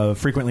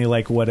frequently,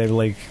 like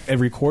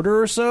every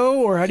quarter or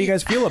so, or how do you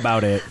guys feel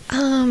about it?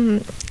 We're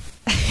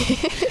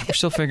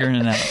still figuring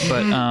it out,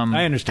 but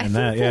I understand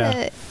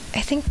that. I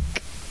think,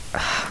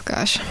 oh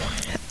gosh,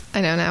 I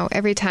don't know.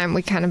 Every time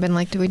we kind of been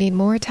like, do we need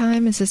more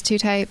time? Is this too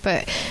tight?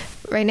 But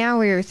right now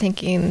we were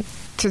thinking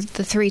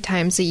the 3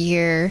 times a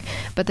year,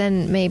 but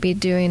then maybe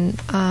doing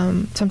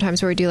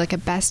sometimes where we do like a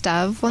best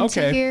of once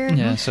a year.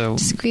 Yeah, so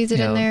squeeze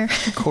it in there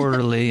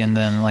quarterly, and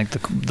then like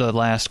the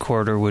last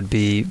quarter would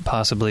be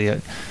possibly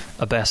a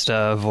best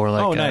of, or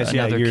like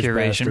another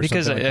curation,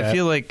 because I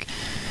feel like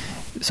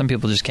some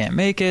people just can't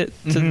make it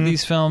to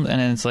these films,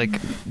 and it's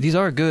like these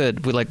are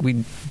good.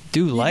 We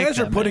do like them. You guys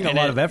are putting a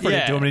lot of effort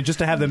into them, and just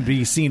to have them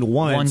be seen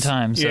one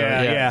time.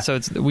 So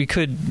so we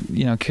could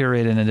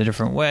curate it in a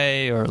different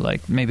way, or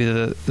like maybe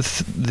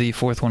the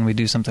fourth one we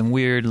do something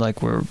weird,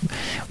 like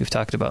we've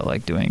talked about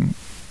like doing.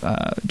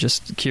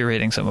 Just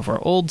curating some of our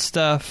old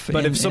stuff.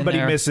 But if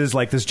somebody misses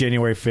like this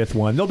January 5th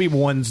one, there'll be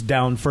ones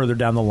further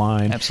down the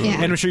line.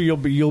 Absolutely. And I'm sure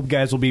you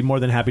guys will be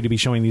more than happy to be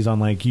showing these on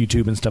like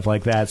YouTube and stuff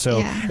like that.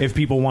 So if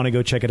people want to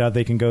go check it out,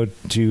 they can go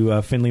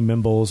to Finley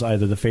Mimbles,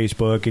 either the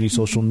Facebook, any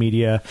social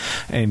media,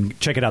 and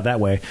check it out that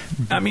way.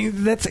 I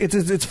mean,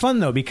 it's fun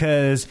though,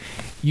 because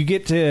you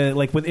get to,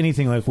 like with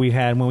anything, like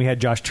when we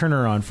had Josh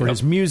Turner on for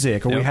his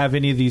music, or we have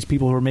any of these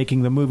people who are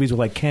making the movies with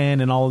like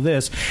Ken and all of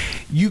this,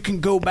 you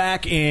can go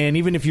back, and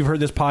even if you've heard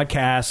this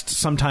podcast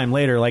sometime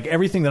later, like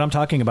everything that I'm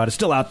talking about is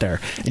still out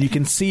there, and you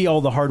can see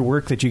all the hard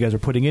work that you guys are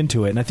putting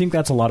into it, and I think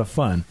that's a lot of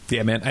fun.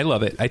 Yeah, man, I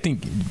love it. I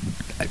think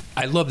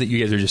I love that you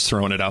guys are just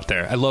throwing it out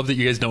there. I love that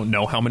you guys don't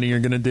know how many you're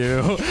going to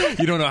do.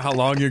 You don't know how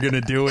long you're going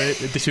to do it.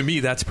 To me,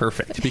 that's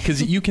perfect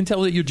because you can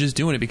tell that you're just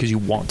doing it because you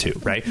want to,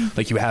 right?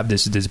 Like you have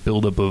this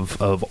buildup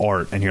of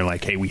art, and you're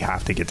like, hey, we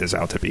have to get this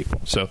out to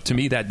people. So to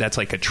me, that's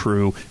like it's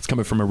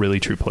coming from a really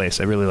true place.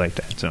 I really like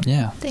that. So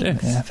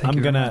Thanks.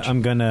 I'm gonna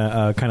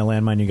kind of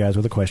landmine you guys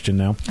with a question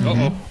now.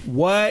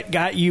 What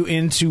got you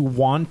into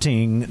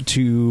wanting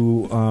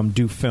to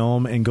do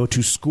film and go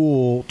to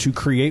school to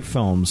create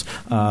films?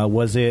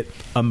 Was it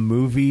a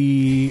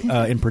movie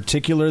in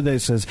particular that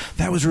says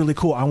that was really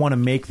cool, I want to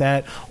make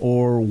that,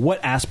 or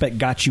what aspect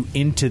got you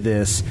into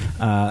this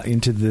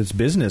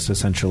business?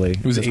 Essentially,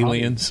 it was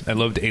Aliens. I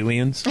loved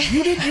Aliens.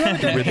 You did.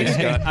 Ridley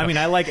Scott. I mean,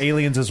 I like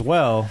Aliens as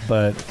well,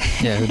 but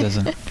yeah, who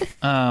doesn't?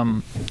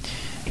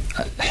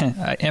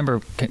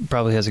 Amber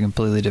probably has a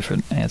completely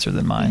different answer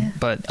than mine,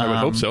 but I would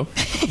hope so.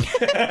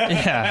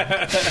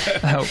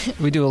 Yeah,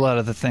 we do a lot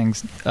of the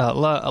things, a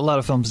lot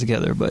of films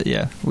together. But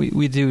yeah, we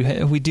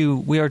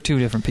are two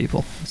different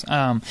people.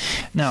 I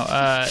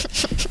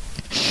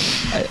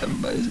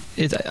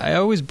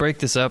always break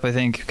this up, I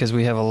think, because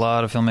we have a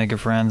lot of filmmaker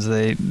friends.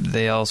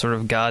 They all sort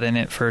of got in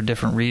it for a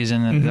different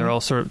reason, and they're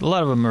all a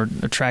lot of them are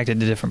attracted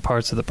to different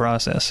parts of the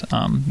process.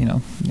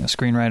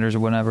 Screenwriters or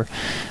whatever.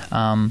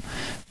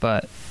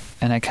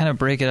 And I kind of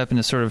break it up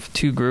into sort of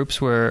two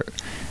groups where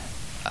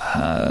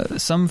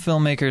some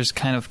filmmakers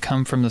kind of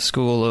come from the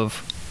school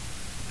of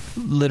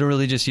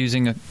literally just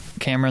using a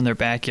camera in their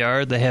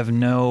backyard. They have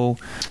no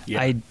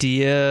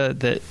idea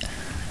that,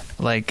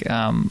 like,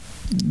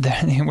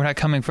 we're not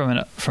coming from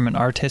an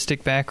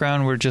artistic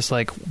background. We're just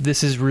like,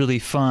 this is really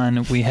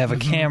fun. We have a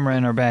camera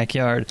in our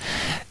backyard.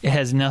 It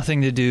has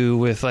nothing to do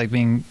with like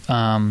being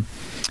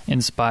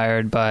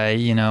inspired by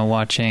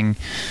watching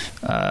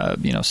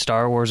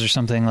Star Wars or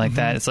something like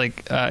that. It's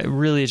like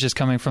really it's just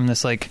coming from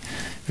this like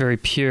very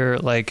pure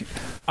like,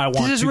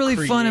 this is really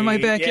fun in my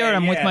backyard.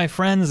 I'm with my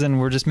friends and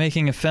we're just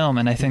making a film.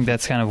 And I think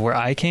that's kind of where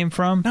I came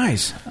from.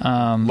 Nice.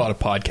 A lot of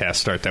podcasts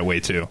start that way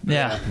too.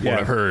 Yeah. What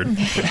I've heard.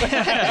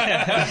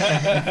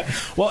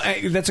 Well,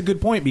 that's a good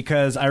point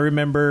because I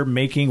remember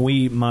making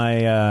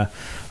my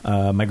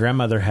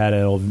grandmother had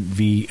an old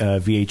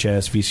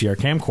VHS VCR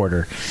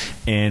camcorder,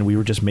 and we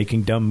were just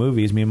making dumb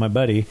movies, me and my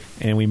buddy,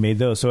 and we made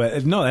those. So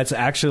no, that's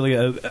actually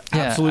a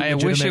absolutely. I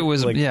wish it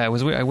was. I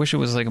wish it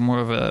was like more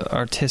of a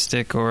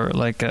artistic or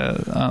like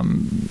a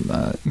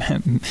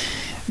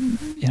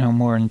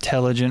more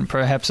intelligent,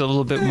 perhaps a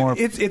little bit more.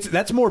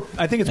 That's more.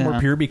 I think it's more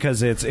pure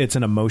because it's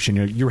an emotion.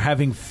 You're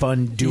having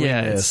fun doing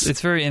this.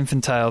 It's very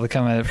infantile to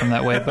come at it from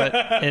that way, but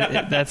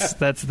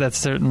that's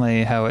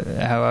certainly how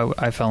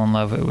I fell in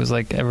love. It was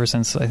like ever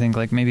since I think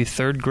like maybe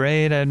third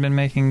grade, I had been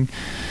making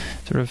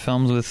sort of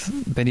films with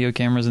video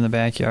cameras in the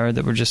backyard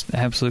that were just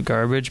absolute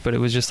garbage, but it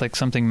was just like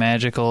something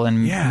magical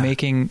and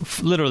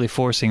literally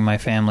forcing my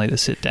family to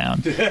sit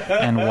down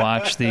and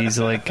watch these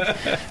like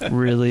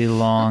really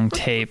long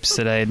tapes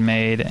that I had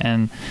made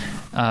and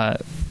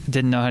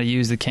didn't know how to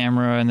use the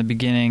camera in the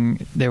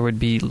beginning. There would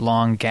be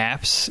long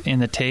gaps in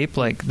the tape,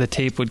 like the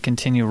tape would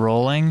continue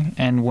rolling,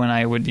 and when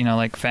I would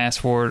like fast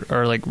forward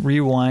or like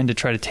rewind to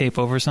try to tape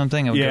over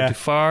something, I would go too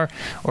far,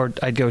 or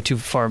I'd go too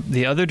far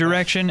the other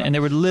direction, and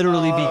there would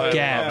literally be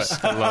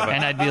gaps. I love it.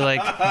 And I'd be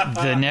like,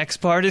 the next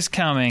part is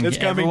coming. It's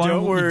coming. Everyone,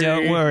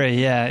 don't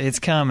worry. Yeah, it's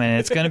coming.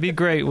 It's going to be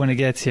great when it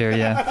gets here.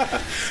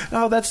 Yeah.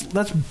 Oh, that's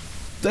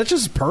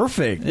just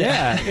perfect.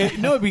 Yeah.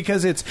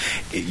 Because it's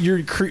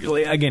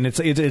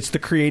the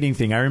creating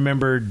thing. I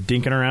remember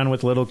dinking around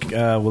with little,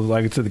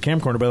 like I said, the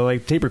camcorder, but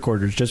like tape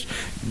recorders, just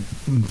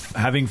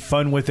having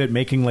fun with it,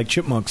 making like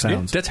chipmunk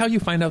sounds. Yeah, that's how you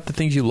find out the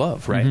things you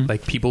love, right?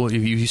 Like people, if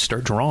you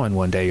start drawing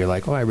one day, you're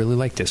like, oh, I really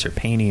like this, or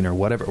painting, or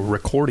whatever, or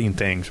recording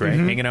things, right?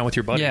 Hanging out with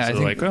your buddies. Yeah, I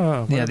think, like,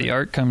 oh, whatever. Yeah, the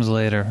art comes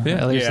later. Yeah.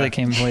 At least they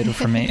came later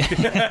for me.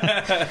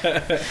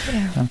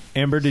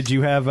 Amber, did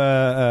you have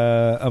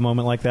a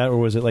moment like that, or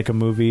was it like a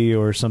movie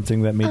or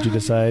something that made you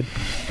decide?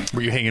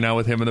 Were you hanging out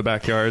with him in the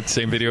backyard,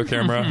 same video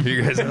camera?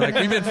 You guys are like,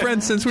 we've been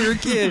friends since we were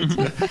kids.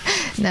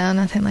 No,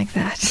 nothing like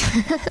that.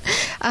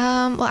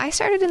 Well, I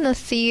started in the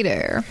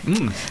theater.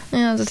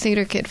 I was a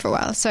theater kid for a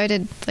while, so I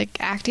did like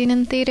acting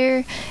in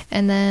theater,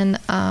 and then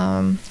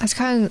I was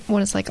kind of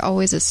was like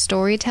always a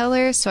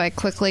storyteller, so I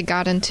quickly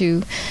got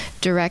into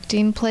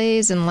directing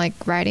plays and like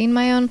writing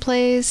my own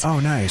plays.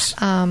 Oh, nice.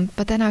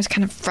 But then I was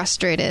kind of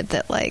frustrated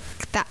that like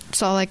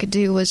that's all I could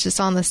do was just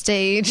on the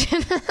stage.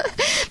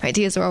 My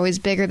ideas were always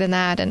bigger than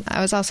that, and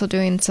I was also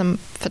doing some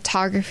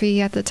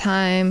photography at the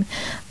time.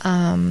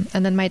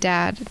 And then my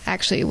dad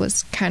actually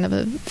was kind of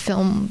a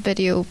film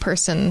video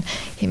person.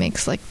 He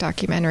makes like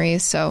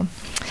documentaries, so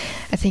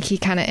I think he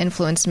kind of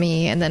influenced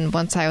me. And then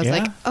once I was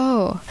like,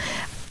 oh,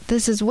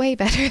 this is way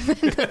better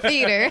than the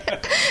theater.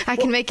 I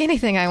can make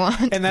anything I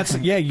want. And that's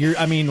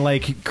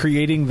like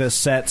creating the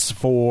sets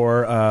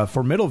for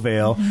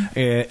Middlevale.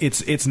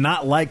 It's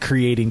not like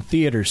creating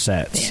theater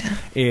sets. Yeah.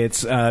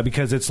 It's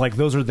because it's like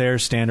those are their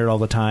standard all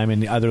the time,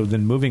 and other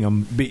than moving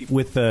them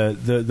with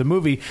the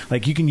movie,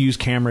 like you can use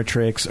camera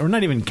tricks, or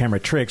not even camera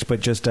tricks, but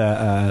just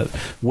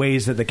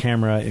ways that the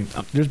camera.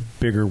 There's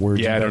bigger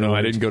words. Yeah, I don't know.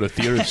 I didn't go to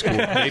theater school.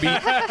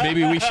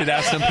 Maybe we should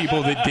ask some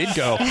people that did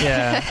go.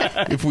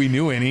 Yeah, if we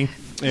knew any.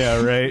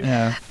 Yeah, right.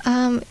 Yeah.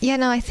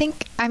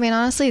 I mean,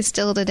 honestly,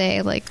 still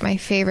today, like, my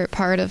favorite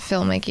part of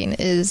filmmaking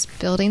is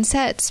building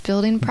sets,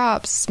 building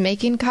props,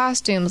 making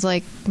costumes.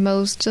 Like,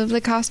 most of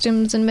the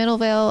costumes in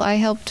Middlevale I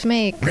helped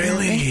make.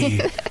 Really?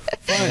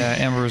 Yeah,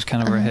 Amber was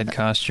kind of our head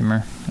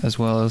costumer, as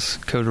well as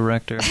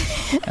co-director,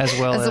 as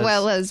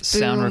well as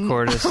sound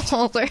recordist.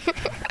 Holder.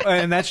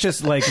 And that's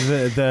just like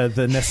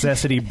the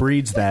necessity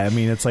breeds that. I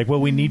mean, it's like,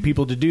 well, we need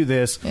people to do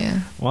this.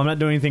 Yeah. Well, I'm not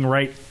doing anything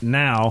right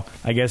now,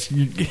 I guess.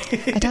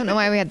 I don't know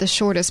why we had the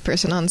shortest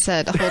person on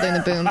set holding the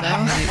boom,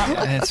 though.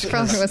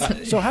 Probably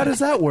wasn't. So how does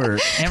that work?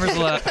 Amber's a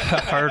lot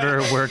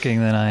harder working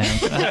than I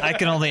am. I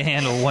can only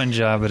handle one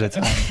job at a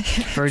time.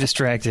 Very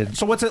distracted.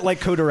 So what's it like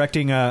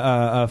co-directing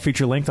a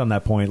feature length on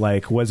that point?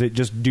 Like, was it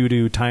just due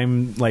to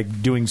time,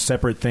 like doing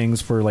separate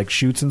things for like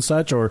shoots and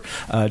such, or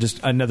just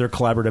another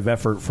collaborative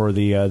effort for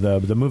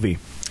the movie?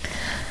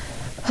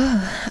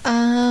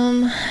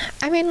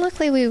 I mean,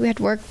 luckily we had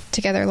worked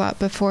together a lot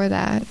before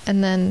that,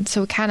 and then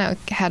so we kind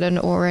of had an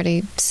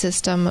already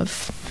system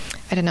of,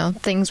 I don't know,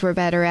 things we're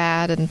better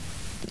at, and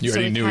you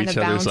already knew each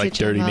other's like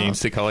dirty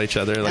names to call each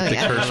other, like the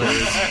curse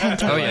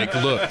words. Oh, like,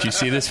 look, do you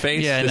see this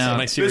face? Yeah, this no. is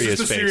my serious This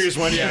is the face. serious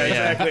one. Yeah,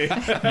 exactly.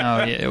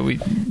 No,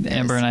 yeah,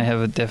 Amber and I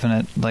have a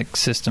definite like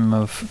system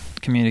of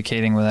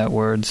communicating without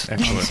words on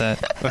set.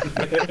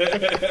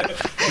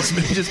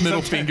 Just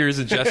middle fingers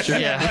and gestures.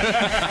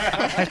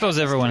 Yeah, I suppose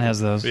everyone has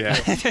those. Yeah,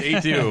 they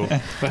do.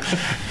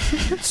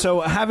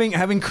 So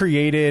having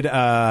created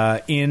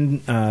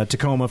in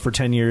Tacoma for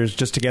 10 years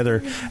just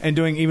together, and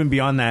doing even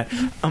beyond that,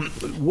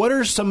 what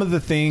are some of the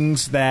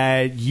things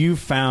that you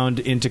found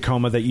in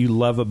Tacoma that you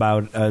love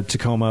about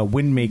Tacoma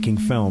when making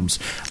films?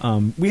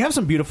 We have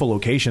some beautiful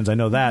locations, I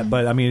know that,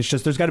 but I mean, it's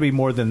just there's got to be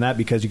more than that,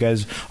 because you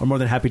guys are more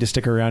than happy to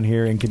stick around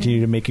here and continue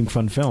to making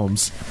fun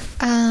films.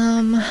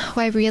 Well,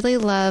 I really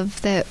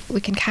love that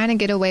we can kind of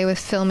get away with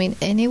filming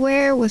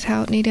anywhere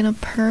without needing a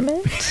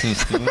permit.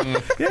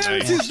 Yeah,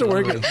 it seems to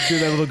work. Do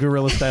that little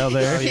guerrilla style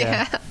there. Oh,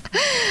 yeah.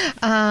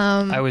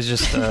 I was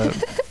just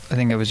I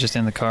think I was just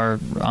in the car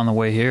on the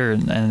way here,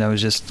 and I was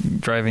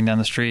just driving down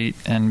the street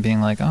and being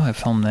like, oh, I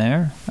filmed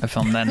there, I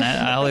filmed that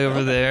alley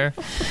over there.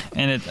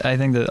 And I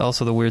think that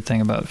also the weird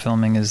thing about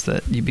filming is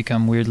that you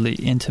become weirdly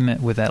intimate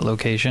with that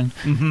location.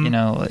 Mm-hmm. You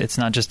know, it's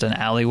not just an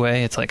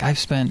alleyway. It's like, I've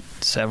spent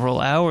several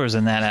hours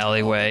in that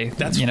alleyway.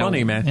 That's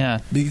funny, man. Yeah.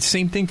 The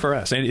same thing for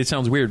us. And it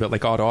sounds weird, but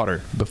like Odd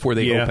Otter, before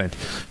they opened,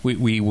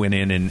 we went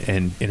in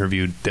and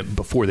interviewed them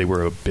before they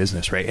were a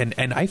business, right?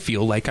 And I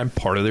feel like I'm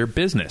part of their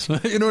business.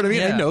 You know what I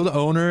mean? Yeah. I know the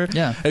owner.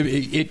 Yeah.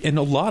 In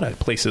a lot of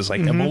places,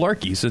 like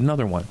Malarkey's is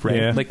another one, right?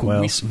 Yeah, like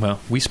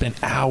we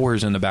spent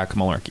hours in the back of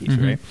Malarkey's,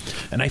 right?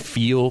 And I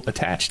feel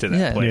attached to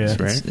that place,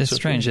 right? It's So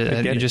strange. I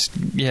You get it. just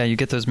you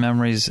get those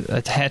memories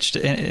attached.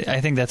 And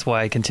I think that's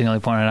why I continually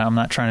point it out. I'm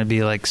not trying to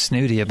be like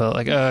snooty about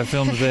like, oh, I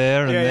filmed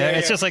there and there.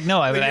 It's just like,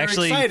 no, I'm Like, you're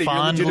actually excited. You're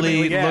fondly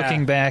legitimately,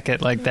 looking back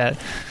at like that.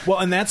 Well,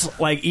 and that's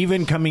like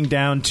even coming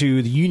down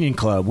to the Union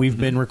Club. We've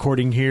been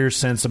recording here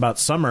since about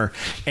summer,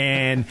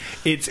 and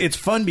it's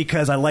fun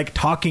because I like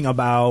talking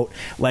about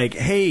like,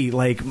 hey,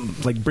 like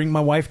bring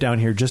my wife down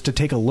here just to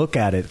take a look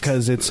at it,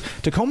 because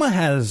Tacoma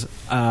has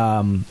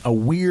a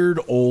weird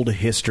old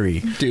history.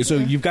 Dude. So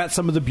you've got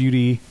some of the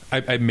beauty.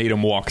 I made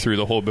them walk through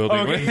the whole building.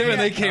 Okay, When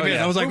they came in,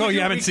 I was like, oh,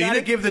 you haven't seen gotta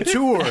it? give the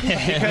tour,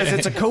 because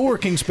it's a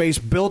co-working space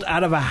built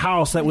out of a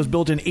house that was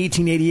built in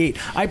 1888.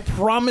 I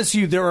promise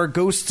you there are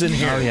ghosts in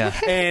here. Oh, yeah.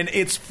 And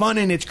it's fun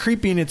and it's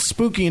creepy and it's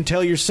spooky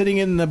until you're sitting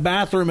in the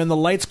bathroom and the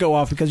lights go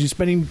off because you're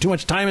spending too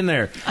much time in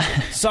there.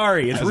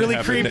 Sorry, it's Hasn't really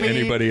happened to creepy.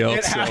 anybody else,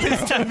 It so.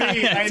 happens to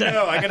me. I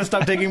know. I got to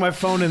stop taking my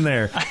phone in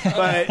there.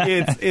 But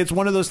it's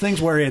one of those things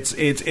where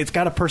it's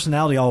got a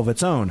personality all of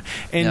its own.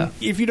 And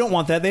if you don't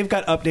want that, they've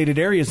got updated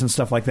areas and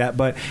stuff like that.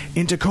 But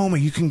in Tacoma,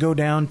 you can go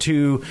down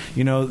to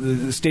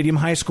the Stadium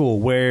High School,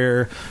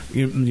 where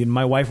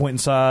my wife went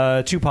and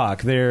saw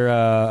Tupac. Their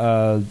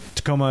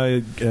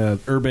Tacoma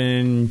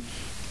Urban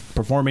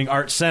Performing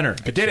Arts Center.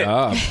 I did it.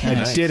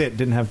 I did it.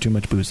 Didn't have too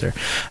much booze there.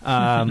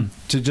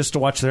 To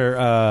watch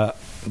their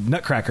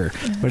Nutcracker.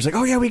 Where it's like,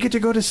 oh yeah, we get to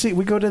go to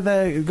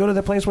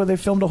the place where they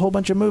filmed a whole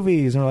bunch of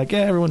movies, and we're like, yeah,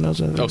 everyone knows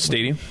that. Oh,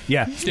 Stadium?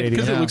 Yeah, Stadium.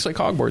 Because it looks like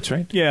Hogwarts,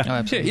 right? Yeah. Oh,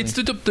 absolutely. Yeah, it's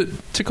the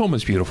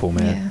Tacoma's beautiful,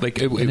 man. Yeah.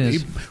 Like It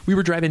is. we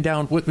were driving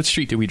down. What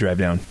street did we drive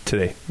down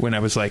today? When I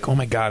was like, oh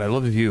my god, I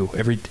love the view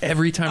every time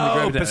we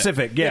drive down.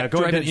 Pacific. Yeah,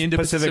 going driving into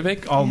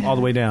Pacific. all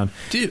the way down.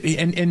 Dude,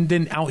 and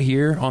then out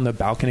here on the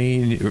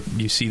balcony,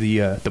 you see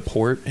the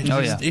port. And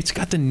it's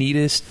got the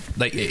neatest.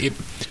 Like it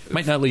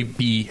might not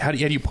be. How do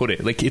you put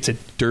it? Like it's a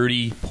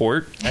dirty dirty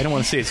port. I don't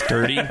want to say it's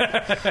dirty,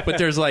 but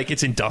there's like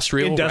it's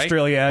industrial.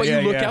 Industrial, right? yeah. But yeah,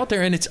 you look yeah. out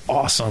there and it's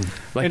awesome.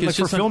 Like, and it's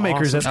like for just filmmakers,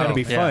 awesome. that's got to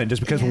be fun,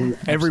 just because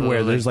everywhere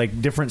Absolutely. there's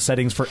like different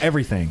settings for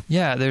everything.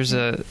 Yeah, there's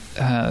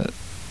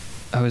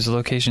I was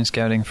location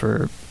scouting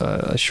for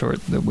a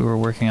short that we were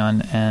working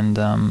on,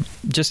 and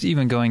just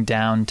even going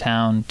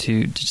downtown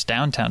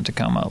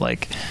Tacoma,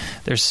 like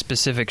there's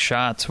specific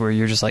shots where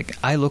you're just like,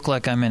 I look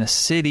like I'm in a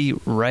city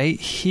right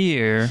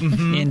here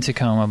in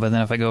Tacoma, but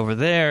then if I go over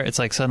there, it's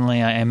like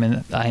suddenly I am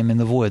in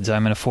the woods,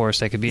 I'm in a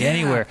forest, I could be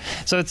anywhere.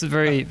 So it's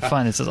very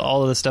fun. It's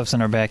all of the stuff's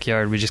in our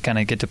backyard. We just kind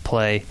of get to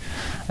play,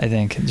 I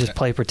think, just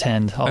play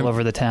pretend all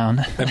over the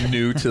town. I'm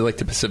new to like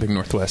the Pacific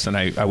Northwest, and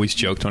I always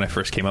joked when I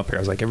first came up here, I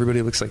was like,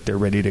 everybody looks like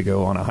they're ready to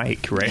go on a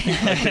hike, right?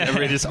 Like,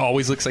 everybody just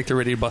always looks like they're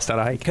ready to bust out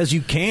a hike. Because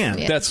you can.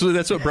 Yeah. That's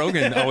what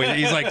Brogan always.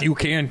 He's like, you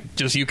can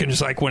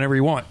just like whenever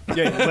you want.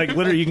 Yeah, like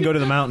literally, you can go to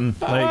the mountain.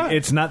 Like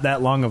it's not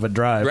that long of a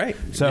drive, Right.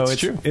 So It's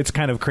true. It's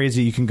kind of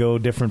crazy. You can go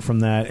different from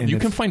that, and You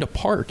can find a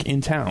park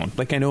in town.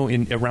 Like I know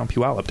around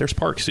Puyallup, there's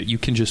parks that you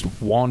can just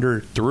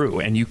wander through,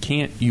 and you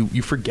can't. You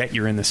forget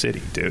you're in the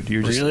city, dude.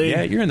 You're just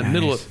you're in the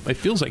middle of. It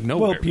feels like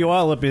nowhere. Well,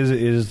 Puyallup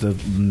is the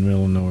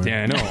middle of nowhere.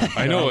 Yeah,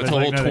 I know. It's a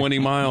whole 20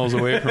 miles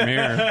away from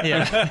here.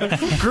 Yeah.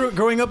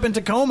 Growing up in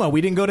Tacoma, we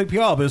didn't go to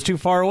Puyallup. It was too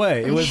far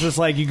away. It was just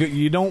like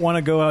you don't want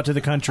to go out to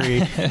the country.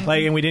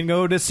 Like, and we didn't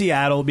go to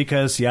Seattle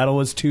because Seattle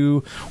was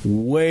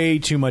way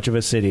too much of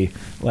a city.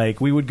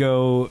 Like, we would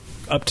go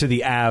up to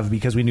the Ave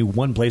because we knew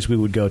one place we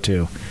would go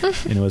to,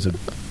 and it was a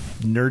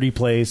nerdy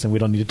place, and we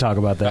don't need to talk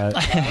about that.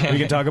 We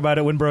can talk about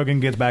it when Brogan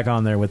gets back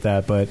on there with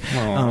that. But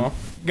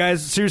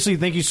guys, seriously,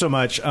 thank you so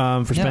much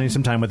for spending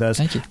some time with us.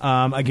 Thank you.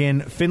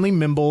 Again, Finley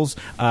Mimbles.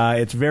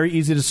 It's very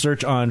easy to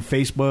search on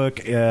Facebook.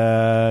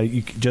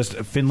 You can just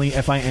Finley,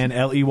 Finley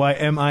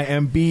Mimbles.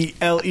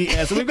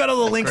 We've got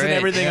all the links and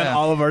everything on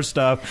all of our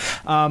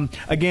stuff.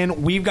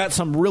 Again, we've got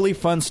some really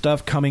fun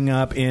stuff coming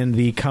up in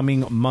the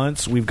coming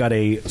months. We've got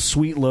a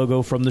sweet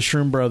logo from the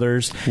Shroom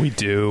Brothers. We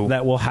do.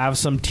 That will have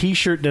some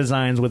T-shirt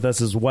designs with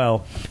us as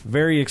well.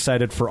 Very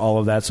excited for all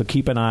of that. So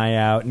keep an eye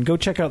out and go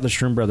check out the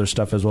Shroom Brothers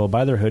stuff as well.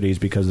 Buy their hoodies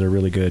because they're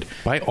really good.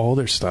 Buy all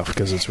their stuff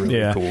because it's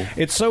really cool.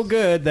 It's so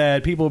good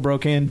that people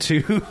broke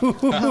into.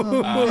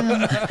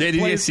 Did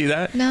you guys see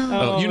that?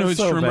 No. You know who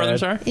so Shroom bad.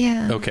 Brothers are?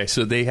 Yeah. Okay,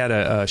 so they had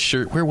a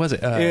shirt. Where was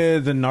it?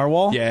 The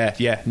Narwhal?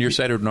 Yeah, near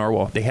side of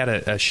Narwhal. They had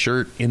a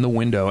shirt in the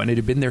window, and it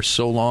had been there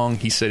so long.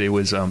 He said it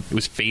was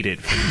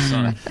faded from the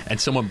sun,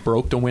 and someone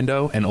broke the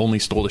window and only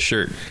stole the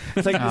shirt.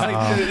 It's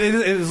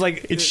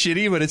like It's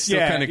shitty, but it's still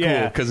kind of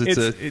cool because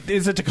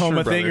it's a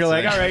Tacoma Shroom thing. You're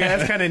Brothers like, all right,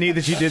 that's kind of neat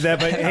that you did that.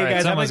 But hey, All right,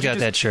 guys, how someone's about you got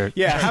that shirt.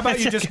 Yeah, how about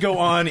you just go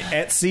on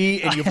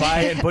Etsy and you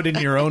buy it and put it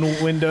in your own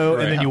window,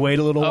 and then you wait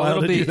a little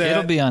while to do that.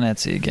 It'll be on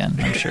Etsy again,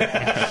 I'm sure.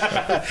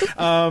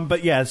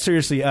 But yeah,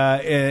 seriously,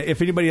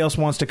 if anybody else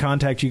wants to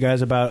contact you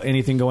guys about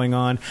anything going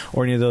on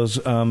or any of those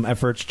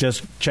efforts,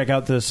 just check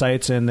out the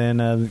sites and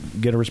then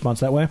get a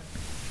response that way.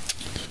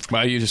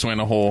 Wow, you just went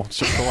a whole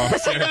circle on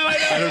there.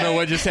 I don't know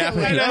what just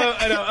happened.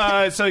 I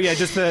know. So yeah,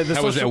 just the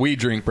That was that weed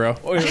drink, bro.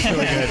 Oh, it was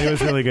really good. It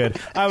was really good.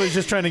 I was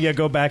just trying to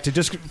go back to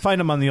just find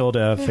them on the old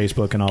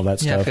Facebook and all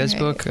that Yeah, stuff.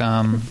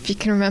 Facebook. If you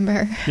can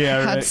remember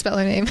how to spell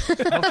her name.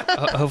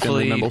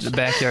 Hopefully, Mimbles. the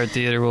Backyard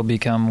Theater will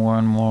become more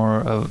and more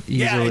of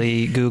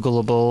easily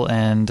Googleable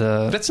and.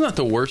 That's not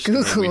the worst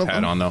thing we've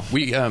had on though.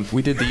 We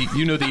did the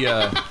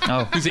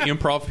who's the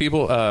improv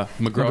people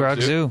McGraw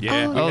Zoo.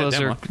 Yeah, we got those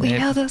them are. on. We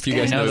know those You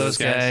guys guys. know those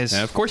guys.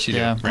 Yeah, of course you do.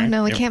 Yeah. Right? Oh,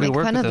 no, we Yeah. can't We make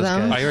work fun with of those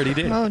them. guys. I already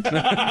did.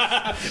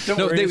 Don't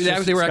No, worry,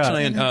 they were Scott.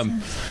 actually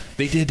in.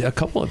 They did a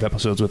couple of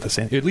episodes with us,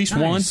 at least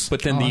one.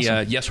 But then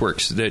the Yes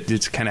Works, that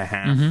it's kind of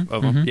half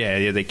of them.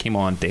 Yeah, they came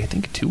on. I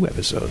think 2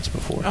 episodes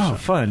before. Oh, so.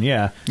 fun!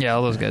 Yeah, Yeah,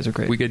 all those guys are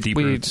great. We get deep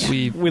roots.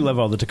 We we love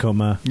all the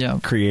Tacoma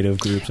creative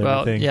groups.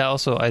 well, Everything. yeah.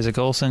 Also, Isaac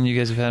Olson. You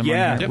guys have had him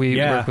Yeah. on here. Yep. We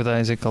Yeah. work with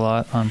Isaac a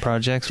lot on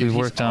projects. Dude, We've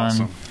he's worked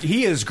awesome. on.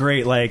 He is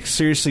great. Like,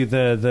 seriously,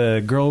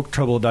 the Girl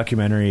Trouble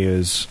documentary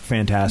is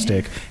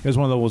fantastic. It was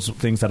one of those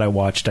things that I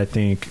watched, I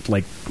think,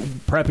 like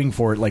prepping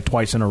for it like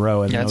twice in a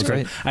row. And Yeah, I it's was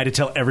like, great. I had to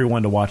tell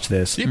everyone to watch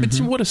this. Yeah, but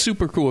what a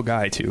super cool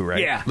guy too,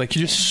 right? Yeah. like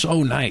you're just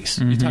so nice.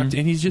 You talk to,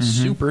 and he's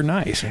just super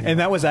nice. And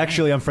that was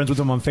actually, I'm friends with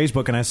him on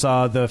Facebook, and I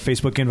saw the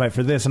Facebook invite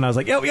for this, and I was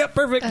like, yep,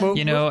 perfect.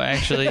 You know,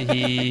 actually,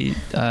 he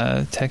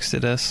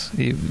texted us.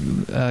 He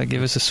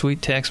gave us a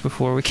sweet text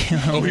before we came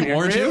over. he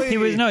warned you? He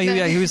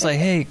was like,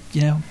 hey,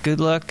 good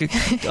luck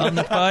on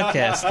the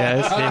podcast,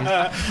 guys.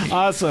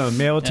 Awesome.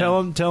 Yeah, well, tell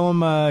him,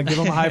 give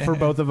him a hi for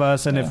both of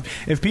us. And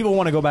if people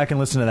want to go back and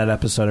listen to that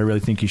episode, I really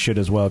think you should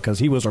as well, because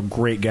he was a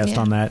great guest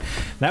on that.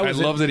 That I was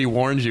love that he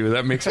warned you.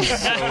 That makes me so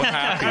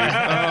happy.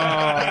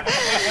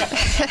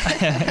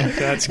 Oh.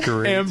 That's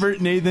great. Amber,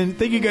 Nathan,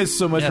 thank you guys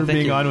so much for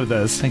being on with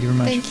us. Thank you very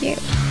much. Thank you.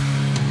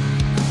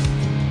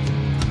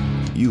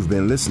 You've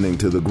been listening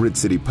to the Grit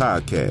City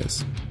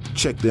Podcast.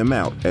 Check them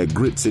out at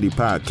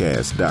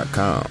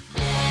gritcitypodcast.com.